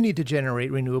 We do need to generate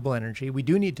renewable energy. We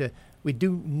do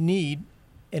need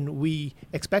and we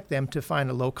expect them to find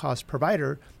a low-cost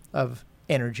provider of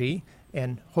energy,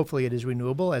 and hopefully it is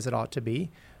renewable as it ought to be.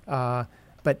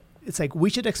 But it's like we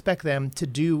should expect them to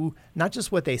do not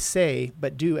just what they say,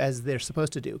 but do as they're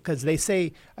supposed to do. Because they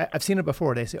say, I've seen it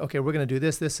before, they say, okay, we're going to do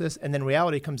this, this, this, and then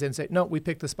reality comes in and say, no, we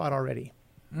picked the spot already.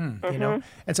 And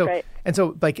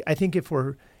so like I think if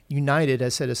we're united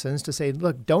as citizens to say,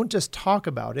 look, don't just talk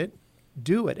about it,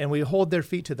 do it, and we hold their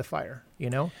feet to the fire,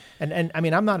 And I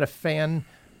mean, I'm not a fan.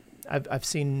 I've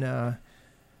seen. I'm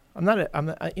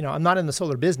not in the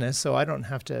solar business, so I don't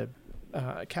have to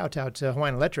kowtow to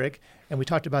Hawaiian Electric. And we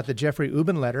talked about the Jeffrey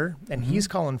Ubben letter, and he's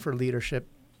calling for leadership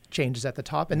changes at the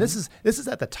top. And this is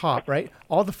at the top, right?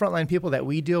 All the frontline people that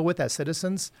we deal with as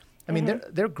citizens. I mean,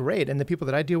 they're great, and the people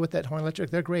that I deal with at Hawaiian Electric,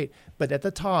 they're great. But at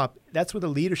the top, that's where the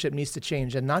leadership needs to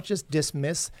change, and not just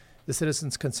dismiss the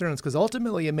citizens' concerns, because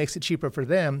ultimately it makes it cheaper for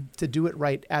them to do it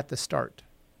right at the start.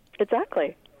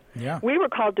 Exactly. Yeah. We were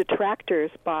called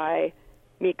detractors by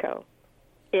Miko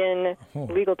in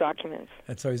legal documents.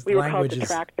 That's always we were called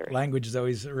detractors. Language is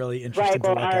always really interesting. Right.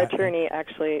 Well, to look our at. attorney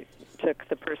actually took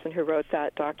the person who wrote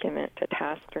that document to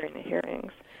task during the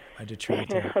hearings. A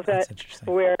detractor. That That's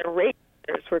interesting. we're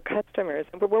raters, we're customers.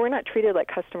 But when we're not treated like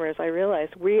customers, I realize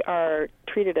we are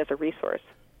treated as a resource.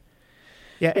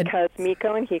 Yeah, because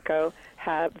Miko and Hiko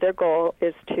their goal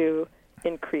is to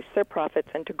increase their profits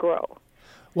and to grow.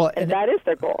 Well, and that is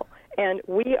their goal. And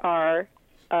we are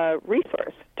a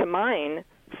resource to mine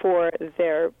for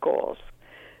their goals.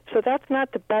 So that's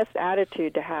not the best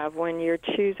attitude to have when you're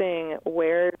choosing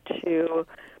where to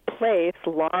place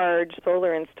large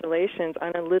solar installations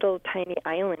on a little tiny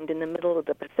island in the middle of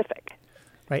the Pacific.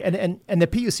 Right, and the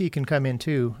PUC can come in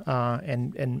too,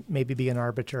 and maybe be an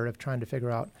arbiter of trying to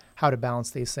figure out how to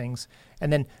balance these things.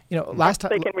 And then, last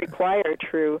time they can require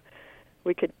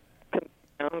we could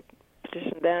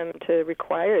petition them to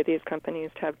require these companies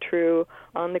to have true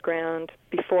on the ground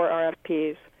before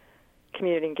RFPs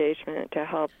community engagement to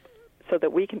help so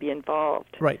that we can be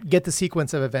involved. Right, get the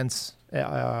sequence of events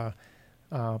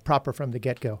proper from the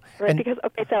get-go. Right, because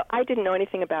so I didn't know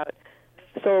anything about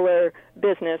solar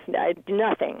business,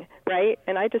 nothing, right?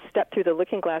 And I just stepped through the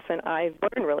looking glass and I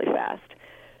learned really fast.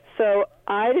 So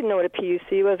I didn't know what a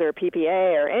PUC was or a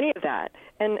PPA or any of that.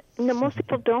 And most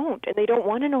people don't, and they don't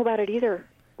want to know about it either,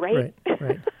 right?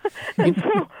 Right. And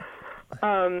so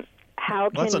how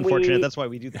can that's unfortunate. That's why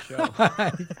we do the show.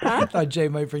 I thought Jay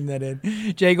might bring that in.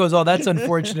 Jay goes, "Oh, that's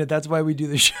unfortunate. That's why we do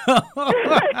the show." I've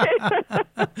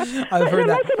heard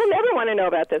that. Most people never want to know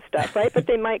about this stuff, right? But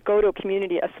they might go to a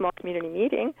small community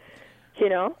meeting,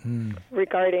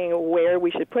 regarding where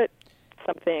we should put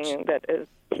something that is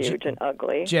huge and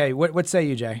ugly. Jay, what say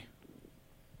you, Jay?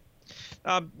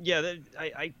 I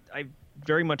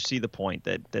very much see the point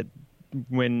that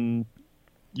when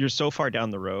you're so far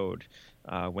down the road,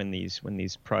 when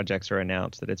these projects are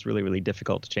announced, that it's really, really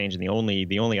difficult to change, and the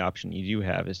only option you do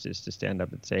have is just to stand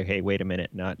up and say, hey, wait a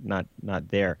minute, not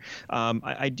there.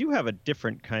 I do have a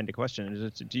different kind of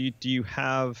question. Do you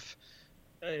have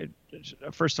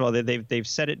first of all, they've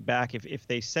set it back. If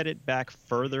they set it back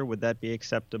further, would that be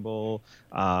acceptable?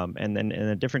 And then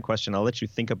a different question, I'll let you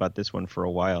think about this one for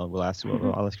a while, and I'll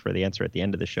ask for the answer at the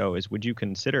end of the show, is would you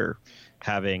consider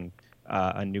having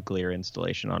a nuclear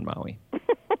installation on Maui?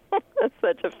 That's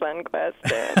such a fun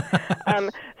question.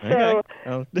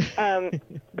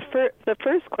 The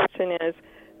first question is,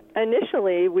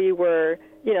 initially we were,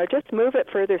 just move it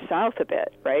further south a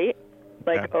bit, right?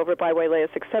 Like over by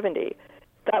Wailea 670.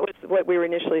 That was what we were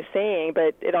initially saying,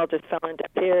 but it all just fell on deaf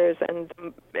ears, and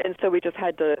so we just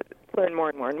had to learn more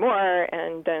and more and more,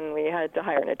 and then we had to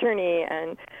hire an attorney,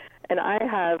 and I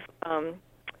have,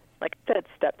 like I said,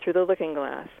 stepped through the looking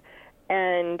glass.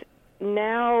 And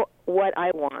now what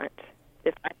I want,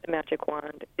 if I have the magic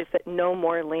wand, is that no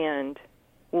more land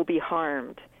will be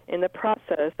harmed in the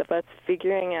process of us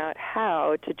figuring out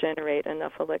how to generate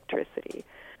enough electricity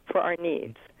for our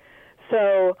needs.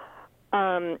 So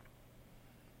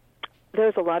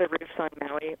there's a lot of roofs on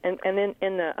Maui. And then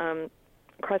in the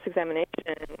cross-examination,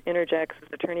 Interject's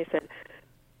attorney said,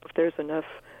 if there's enough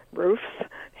roofs,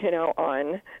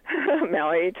 on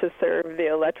Maui to serve the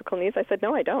electrical needs, I said,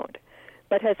 no, I don't.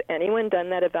 But has anyone done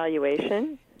that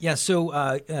evaluation? Yeah, so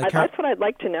that's what I'd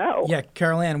like to know. Yeah,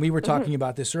 CarrollAnn, we were talking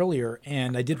about this earlier,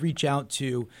 and I did reach out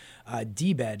to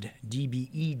DEBEDT,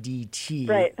 DBEDT,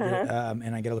 right,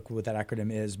 and I got to look what that acronym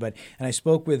is. And I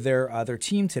spoke with their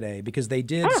team today because they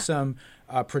did some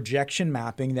projection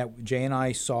mapping that Jay and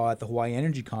I saw at the Hawaii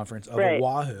Energy Conference of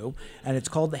Oahu, and it's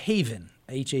called the Haven.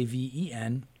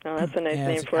 Haven. Oh, that's a nice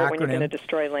name for it when you're going to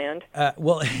destroy land.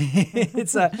 Well,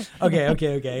 it's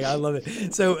okay. I love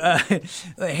it. So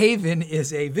Haven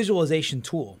is a visualization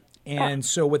tool. And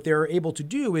so what they're able to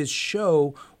do is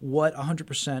show what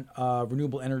 100%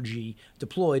 renewable energy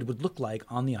deployed would look like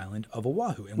on the island of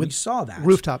Oahu, and we saw that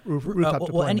rooftop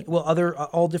deployment.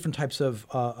 All different types of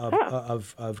kind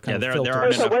of filters. There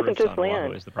aren't so enough it wasn't roofs just on land.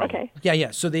 Oahu is the problem. Okay.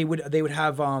 Yeah. So they would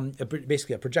have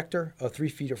basically a projector, 3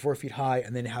 feet or 4 feet high,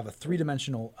 and then have a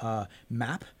three-dimensional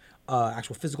map.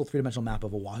 Actual physical three-dimensional map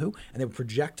of Oahu, and they would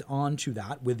project onto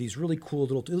that with these really cool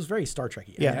little. It was very Star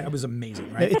Trek-y. Yeah, I mean, it was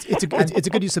amazing, right? It's a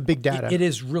good use of big data. It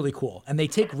is really cool, and they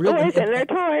take real Boys and their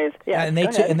toys. Yeah, and they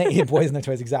boys and their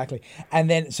toys, exactly. And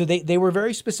then so they were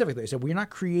very specific. They said, we're not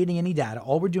creating any data.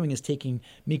 All we're doing is taking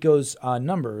Miko's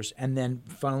numbers and then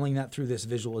funneling that through this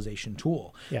visualization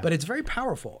tool. Yeah. But it's very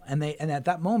powerful. And at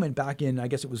that moment, back in, I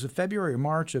guess it was February or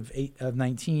March of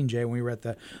 19, Jay, when we were at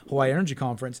the Hawaii Energy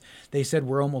Conference, they said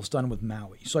we're almost done with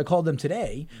Maui. So I called them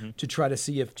today to try to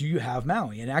see do you have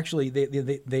Maui, and actually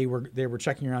they were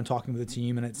checking around, talking with the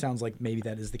team, and it sounds like maybe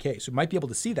that is the case. So we might be able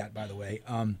to see that, by the way.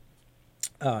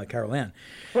 CarrollAnn.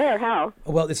 Where? How?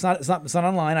 Well, it's not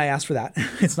online. I asked for that.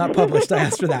 It's not published. I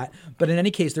asked for that. But in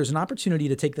any case, there's an opportunity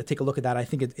to take a look at that. I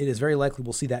think it is very likely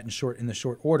we'll see that in the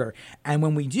short order. And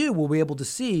when we do, we'll be able to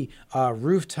see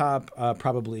rooftop,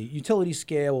 probably utility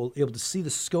scale. We'll be able to see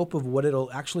the scope of what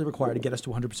it'll actually require to get us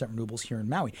to 100% renewables here in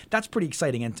Maui. That's pretty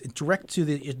exciting and direct to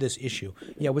this issue.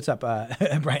 Yeah, what's up,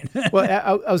 Brian?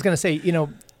 Well, I was going to say,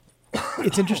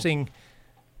 it's interesting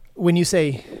when you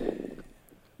say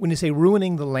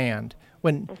ruining the land,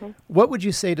 what would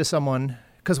you say to someone?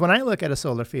 Because when I look at a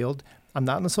solar field, I'm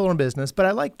not in the solar business, but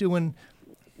I like doing,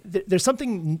 there's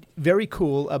something very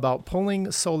cool about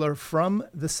pulling solar from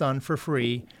the sun for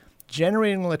free,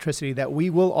 generating electricity that we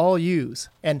will all use,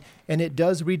 and it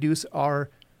does reduce our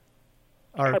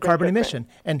carbon emission.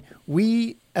 And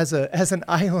we, as an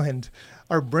island,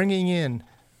 are bringing in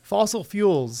fossil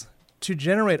fuels to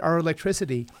generate our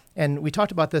electricity. And we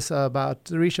talked about this about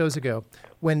 3 shows ago.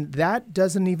 When that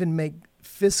doesn't even make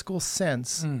fiscal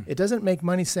sense, it doesn't make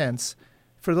money sense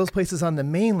for those places on the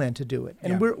mainland to do it.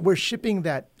 And we're shipping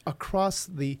that across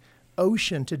the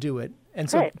ocean to do it. And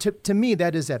so to me,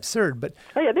 that is absurd. But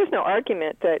there's no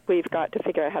argument that we've got to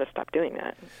figure out how to stop doing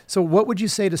that. So what would you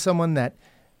say to someone that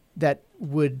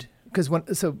would,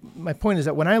 so my point is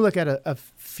that when I look at a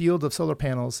field of solar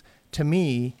panels, to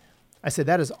me, I say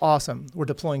that is awesome. We're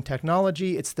deploying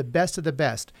technology. It's the best of the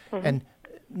best. And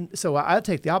so I'll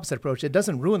take the opposite approach. It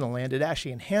doesn't ruin the land. It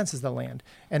actually enhances the land.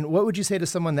 And what would you say to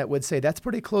someone that would say that's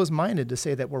pretty close-minded to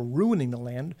say that we're ruining the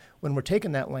land when we're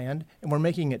taking that land and we're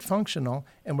making it functional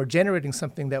and we're generating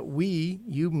something that we,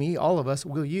 you, me, all of us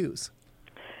will use?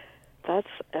 That's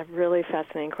a really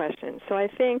fascinating question. So I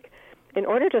think in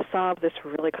order to solve this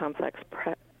really complex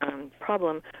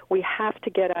problem, we have to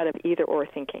get out of either-or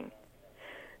thinking.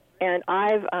 And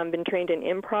I've been trained in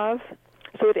improv.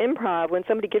 So with improv, when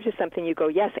somebody gives you something, you go,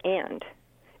 yes, and,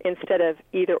 instead of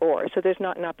either or. So there's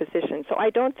not an opposition. So I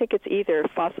don't think it's either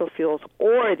fossil fuels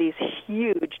or these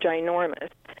huge, ginormous,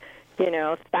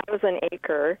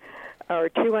 1,000-acre or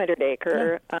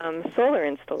 200-acre solar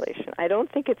installation. I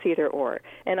don't think it's either or.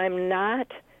 And I'm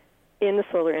not in the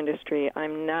solar industry.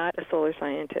 I'm not a solar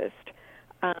scientist.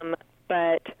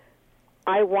 But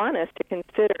I want us to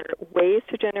consider ways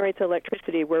to generate the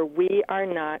electricity where we are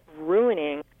not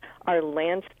ruining our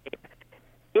landscape.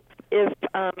 If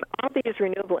all these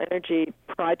renewable energy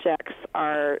projects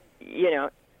are,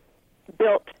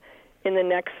 built in the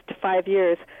next 5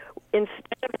 years,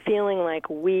 instead of feeling like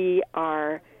we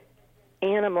are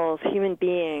animals, human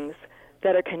beings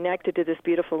that are connected to this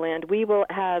beautiful land, we will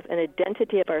have an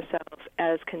identity of ourselves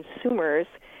as consumers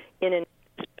in an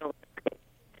industrial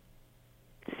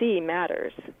sea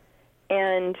matters.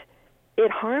 And it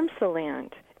harms the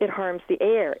land. It harms the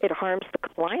air. It harms the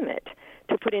climate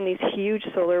to put in these huge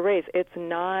solar arrays. It's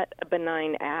not a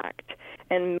benign act.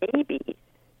 And maybe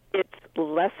it's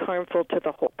less harmful to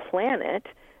the whole planet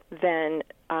than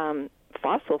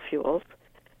fossil fuels,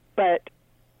 but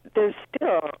there's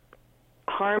still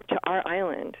harm to our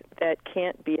island that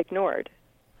can't be ignored.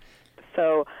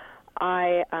 So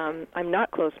I'm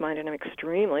not closed-minded. I'm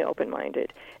extremely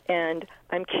open-minded. And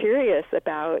I'm curious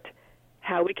about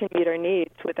how we can meet our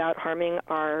needs without harming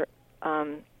our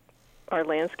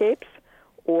landscapes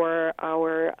or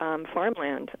our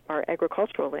farmland, our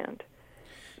agricultural land.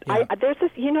 Yeah. There's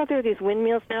this, there are these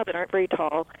windmills now that aren't very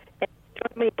tall, and they don't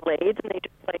have many blades, and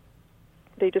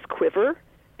they just quiver,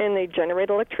 and they generate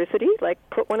electricity. Like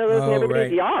put one of those in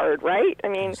everybody's yard, right? I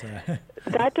mean,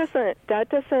 that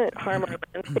doesn't harm our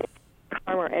landscape,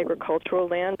 harm our agricultural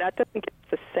land. That doesn't give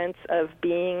us a sense of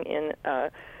being in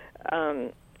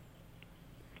an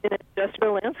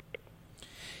industrial landscape.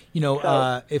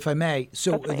 If I may,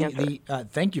 so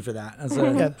thank you for that. That's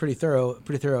a pretty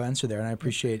thorough answer there, and I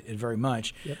appreciate it very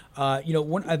much. Yep.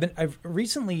 I've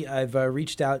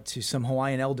reached out to some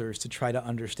Hawaiian elders to try to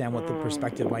understand what the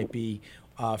perspective might be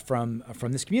from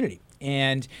this community.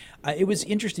 And it was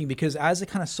interesting because as a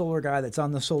kind of solar guy that's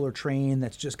on the solar train,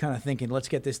 that's just kind of thinking, let's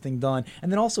get this thing done.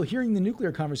 And then also hearing the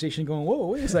nuclear conversation going, whoa,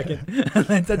 wait a second.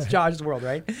 That's Josh's world,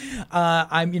 right?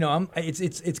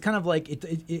 It's kind of like,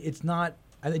 it's not,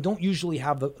 I don't usually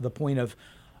have the point of,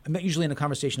 I'm not usually in a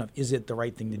conversation of, is it the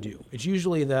right thing to do? It's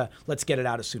usually the, let's get it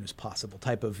out as soon as possible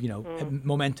type of,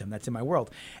 momentum that's in my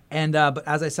world. And, but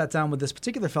as I sat down with this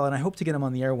particular fellow, and I hope to get him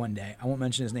on the air one day, I won't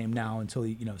mention his name now until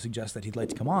he, suggests that he'd like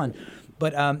to come on.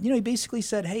 But, he basically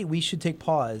said, hey, we should take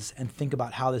pause and think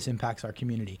about how this impacts our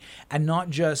community. And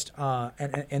not just,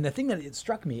 and the thing that it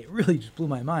struck me, it really just blew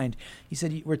my mind. He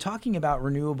said, we're talking about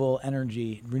renewable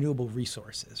energy, renewable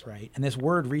resources, right? And this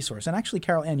word resource, and actually,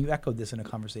 CarrollAnn, you echoed this in a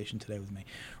conversation today with me.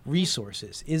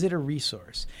 Resources. Is it a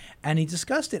resource? And he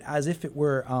discussed it as if it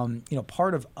were,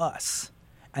 part of us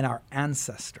and our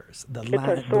ancestors. The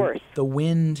land, the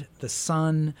wind, the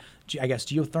sun, I guess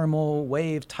geothermal,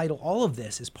 wave, tidal, all of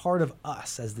this is part of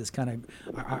us as this kind of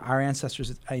our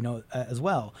ancestors, as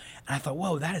well. And I thought,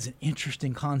 whoa, that is an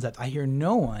interesting concept. I hear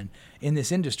no one in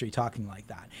this industry talking like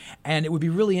that. And it would be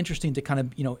really interesting to kind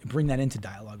of, bring that into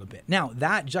dialogue a bit. Now,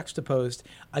 that juxtaposed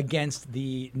against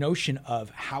the notion of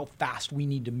how fast we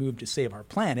need to move to save our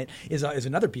planet is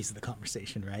another piece of the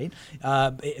conversation, right?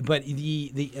 But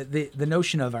the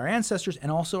notion of our ancestors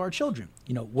and also our children,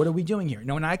 what are we doing here?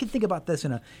 And I can think about this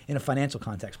in a financial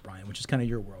context, Brian, which is kind of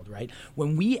your world, right?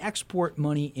 When we export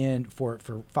money in for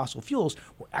fossil fuels,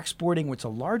 we're exporting what's the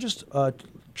largest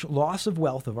loss of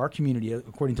wealth of our community,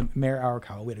 according to Mayor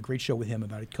Arakawa. We had a great show with him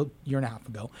about a year and a half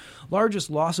ago. Largest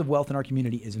loss of wealth in our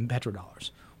community is in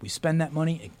petrodollars. We spend that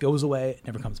money, it goes away, it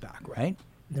never comes back, right?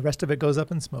 The rest of it goes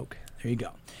up in smoke. There you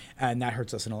go. And that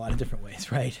hurts us in a lot of different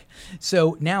ways, right?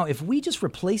 So now if we just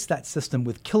replace that system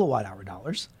with kilowatt hour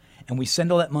dollars and we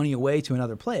send all that money away to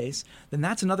another place, then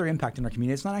that's another impact in our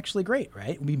community. It's not actually great, right?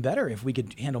 It would be better if we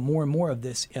could handle more and more of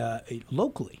this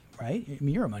locally, right? I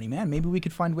mean, you're a money man. Maybe we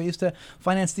could find ways to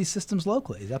finance these systems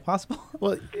locally. Is that possible?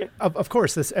 Well, of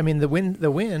course.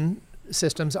 The wind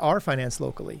systems are financed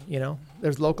locally.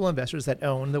 There's local investors that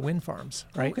own the wind farms,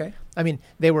 right? Okay. I mean,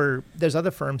 there's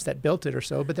other firms that built it or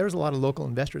so, but there's a lot of local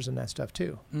investors in that stuff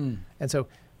too. And so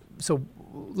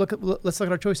let's look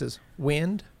at our choices: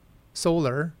 wind,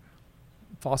 solar,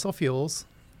 fossil fuels.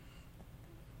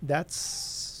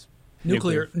 That's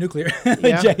nuclear.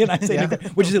 Yeah. Jay and I say nuclear,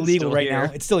 which is illegal Still right here.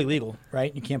 now. It's still illegal,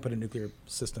 right? You can't put a nuclear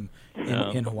system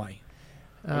in Hawaii.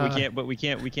 We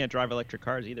can't drive electric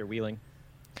cars either. Wheeling.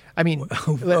 I mean,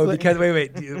 because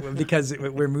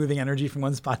we're moving energy from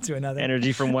one spot to another.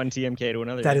 Energy from one TMK to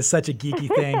another. That is such a geeky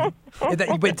thing.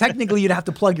 But technically, you'd have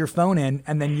to plug your phone in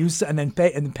and then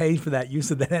pay for that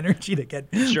use of that energy to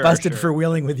get busted for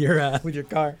wheeling with your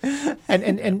car.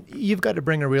 And you've got to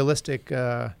bring a realistic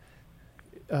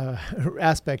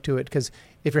aspect to it, because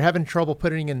if you're having trouble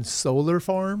putting in solar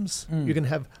farms, you're going to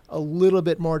have a little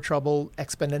bit more trouble,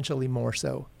 exponentially more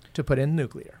so, to put in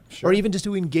nuclear, or even just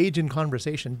to engage in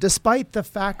conversation, despite the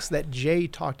facts that Jay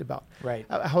talked about, right?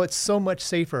 How it's so much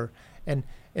safer and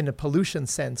in a pollution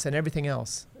sense and everything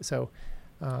else. So,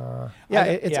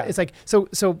 it's like so.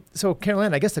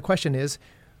 CarrollAnn, I guess the question is,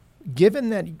 given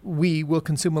that we will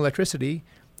consume electricity,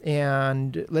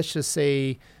 and let's just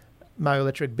say Maui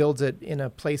Electric builds it in a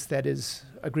place that is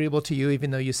agreeable to you,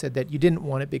 even though you said that you didn't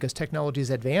want it because technology is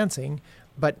advancing.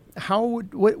 But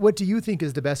what do you think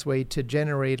is the best way to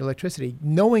generate electricity,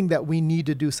 knowing that we need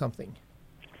to do something?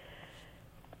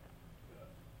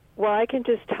 Well, I can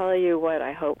just tell you what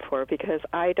I hope for, because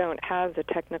I don't have the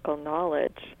technical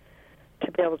knowledge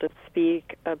to be able to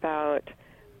speak about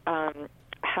how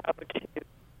to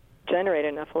generate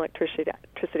enough electricity.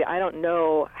 I don't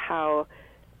know how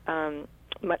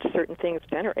much certain things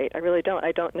generate. I really don't.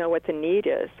 I don't know what the need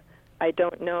is. I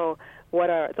don't know what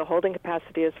the holding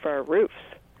capacity is for our roofs.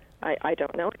 I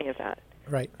don't know any of that.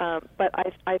 Right. But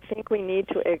I think we need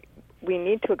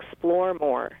to explore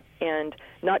more, and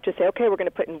not just say, okay, we're going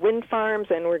to put in wind farms,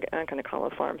 and we're not going to call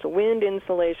them farms, wind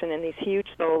installation and these huge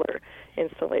solar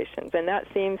installations, and that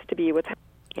seems to be what's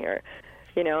happening here,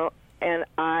 And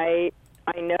I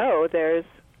know there's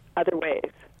other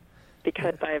ways,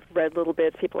 because I've read little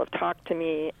bits, people have talked to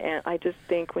me, and I just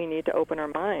think we need to open our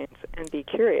minds and be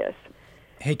curious.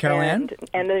 Hey, CarrollAnn?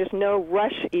 And there's no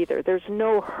rush either. There's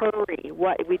no hurry.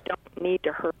 We don't need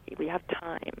to hurry. We have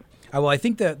time. Well, I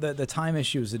think the time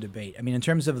issue is a debate. I mean, in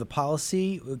terms of the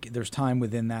policy, there's time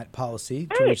within that policy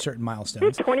to reach certain milestones.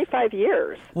 It's 25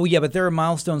 years. Well, yeah, but there are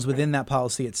milestones within that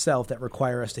policy itself that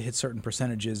require us to hit certain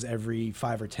percentages every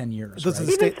 5 or 10 years. Those right?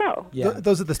 are the Even so.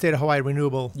 Those are the state of Hawaii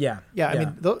renewable. Yeah. I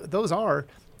mean, those are,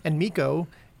 and MECO,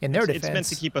 in their defense. It's meant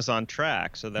to keep us on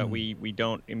track so that we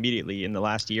don't immediately, in the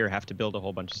last year, have to build a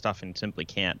whole bunch of stuff and simply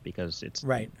can't, because it's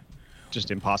just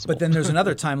impossible. But then there's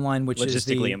another timeline, which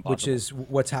is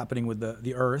what's happening with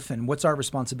the Earth, and what's our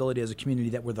responsibility as a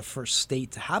community that we're the first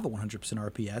state to have a 100%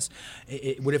 RPS.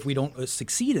 What if we don't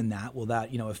succeed in that? Will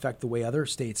that affect the way other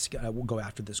states will go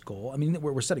after this goal? I mean,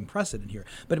 we're setting precedent here.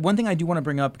 But one thing I do want to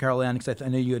bring up, CarrollAnn, because I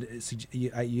know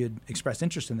you had expressed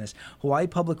interest in this. Hawaii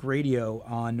Public Radio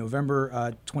on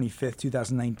November 25th,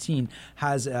 2019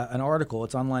 has an article.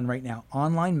 It's online right now.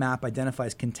 Online map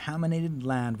identifies contaminated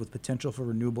land with potential for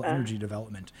renewable energy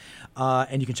development.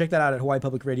 And you can check that out at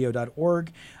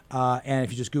hawaiipublicradio.org. And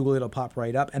if you just Google it, it'll pop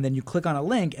right up. And then you click on a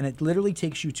link, and it literally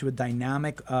takes you to a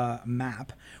dynamic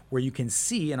map where you can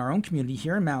see in our own community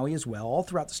here in Maui as well, all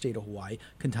throughout the state of Hawaii,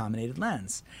 contaminated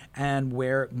lands. And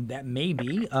where that may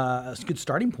be a good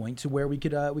starting point to where we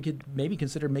could maybe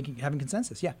consider having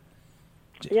consensus. Yeah.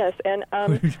 Yes, and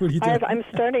What are you doing? I'm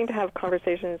starting to have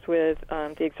conversations with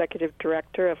the executive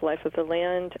director of Life of the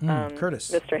Land,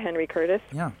 Curtis. Mr. Henry Curtis.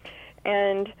 Yeah.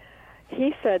 And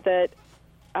he said that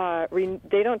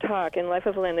they don't talk, in Life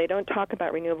of the Land, they don't talk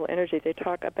about renewable energy. They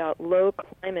talk about low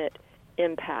climate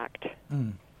impact.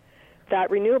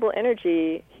 That renewable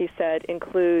energy, he said,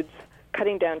 includes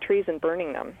cutting down trees and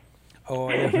burning them. Oh,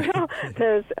 yeah.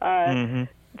 There's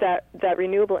that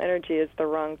renewable energy is the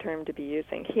wrong term to be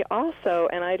using. He also,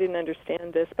 and I didn't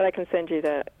understand this, but I can send you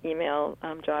the email,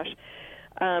 Josh,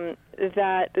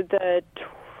 that the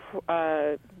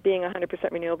being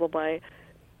 100% renewable by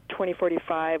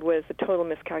 2045 was a total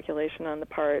miscalculation on the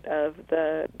part of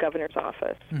the governor's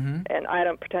office. And I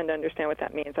don't pretend to understand what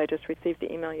that means. I just received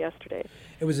the email yesterday.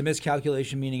 It was a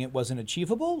miscalculation, meaning it wasn't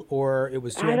achievable, or it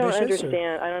was too ambitious? I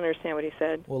don't understand what he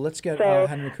said. Well, let's get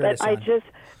Henry Curtis but on. I just,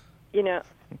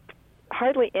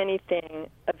 hardly anything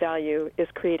of value is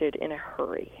created in a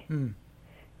hurry.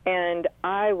 And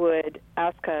I would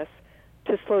ask us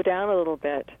to slow down a little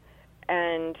bit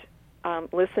and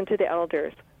listen to the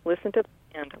elders, listen to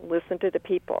the land, listen to the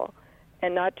people,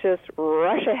 and not just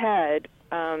rush ahead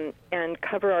and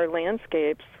cover our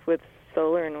landscapes with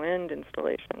solar and wind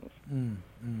installations.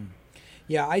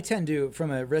 Yeah, I tend to,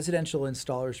 from a residential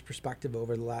installer's perspective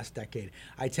over the last decade,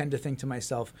 I tend to think to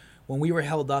myself, when we were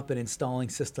held up in installing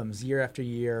systems year after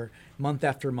year, month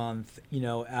after month,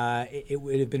 it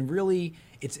would have been really,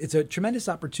 it's a tremendous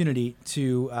opportunity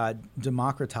to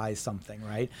democratize something,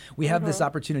 right? We have this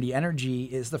opportunity. Energy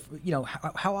is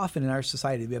how often in our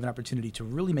society do we have an opportunity to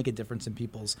really make a difference in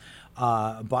people's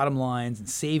bottom lines and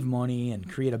save money and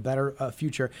create a better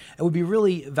future? It would be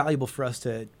really valuable for us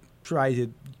to try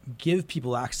to give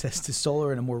people access to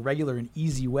solar in a more regular and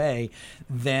easy way,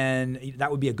 then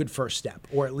that would be a good first step,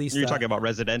 or at least you're talking about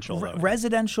residential, though.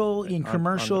 Residential and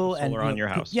commercial, on solar and on your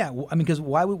house. Yeah, I mean, because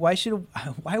why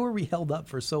were we held up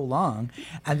for so long,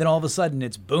 and then all of a sudden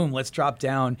it's boom, let's drop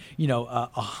down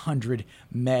 100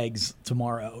 megs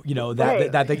tomorrow,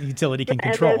 that the utility can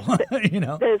control.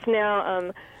 There's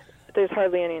now there's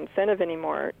hardly any incentive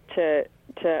anymore to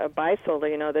buy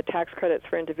solar. The tax credits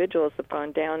for individuals have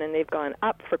gone down, and they've gone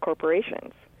up for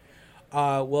corporations.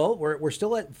 Well, we're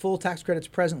still at full tax credits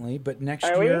presently, but next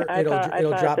year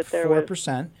it'll drop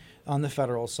 4% on the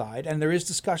federal side, and there is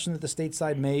discussion that the state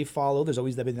side may follow. There's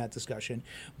always been that discussion,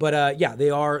 but they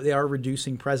are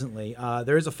reducing presently.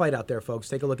 There is a fight out there, folks.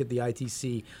 Take a look at the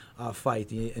ITC fight,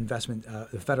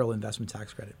 the federal investment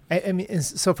tax credit. I mean,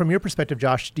 so from your perspective,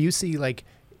 Josh, do you see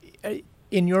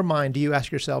in your mind, do you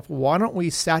ask yourself, why don't we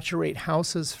saturate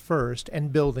houses first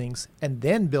and buildings and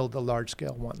then build the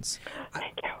large-scale ones?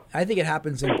 I think it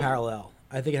happens in parallel.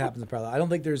 I don't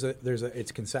think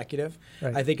it's consecutive.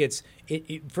 Right. I think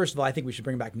first of all, I think we should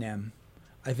bring back NEM.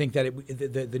 I think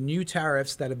that the new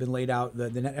tariffs that have been laid out, the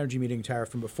net energy metering tariff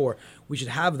from before, we should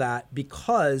have that,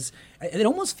 because it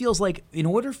almost feels like in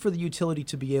order for the utility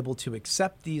to be able to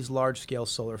accept these large-scale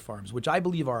solar farms, which I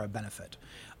believe are a benefit,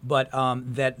 but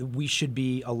that we should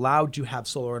be allowed to have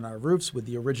solar on our roofs with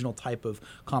the original type of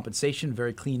compensation,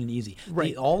 very clean and easy.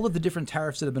 Right. All of the different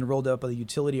tariffs that have been rolled out by the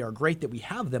utility are great that we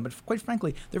have them, but quite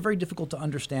frankly, they're very difficult to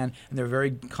understand and they're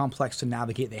very complex to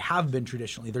navigate. They have been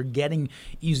traditionally. They're getting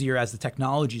easier as the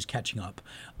technology is catching up.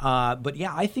 But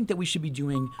yeah, I think that we should be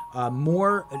doing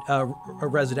more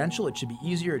residential. It should be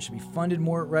easier. It should be funded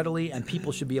more readily, and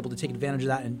people should be able to take advantage of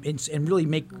that and really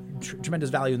make tremendous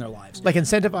value in their lives. Like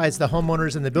incentivize the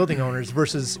homeowners and the building owners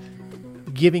versus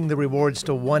giving the rewards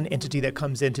to one entity that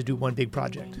comes in to do one big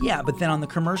project. Yeah, but then on the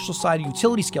commercial side,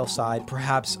 utility scale side,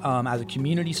 perhaps as a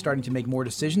community starting to make more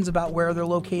decisions about where they're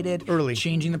located, early,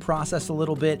 changing the process a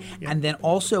little bit, and then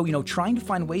also trying to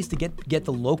find ways to get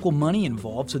the local money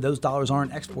involved so those dollars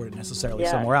aren't exported necessarily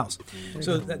somewhere else.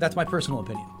 So that's my personal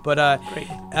opinion. But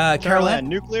CarrollAnn,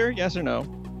 nuclear, yes or no?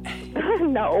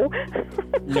 No.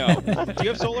 No. Do you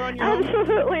have solar on your home?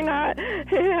 Absolutely not.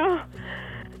 Yeah.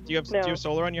 Do you have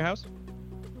solar on your house?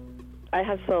 I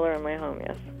have solar in my home,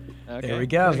 yes. Okay. There we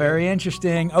go. Very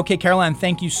interesting. Okay, CarrollAnn,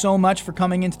 thank you so much for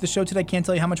coming into the show today. Can't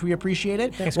tell you how much we appreciate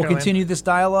it. Thanks, we'll continue this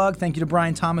dialogue. Thank you to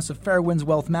Brian Thomas of Fairwinds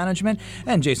Wealth Management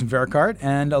and Jason Vericart.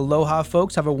 And aloha,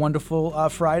 folks. Have a wonderful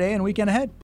Friday and weekend ahead.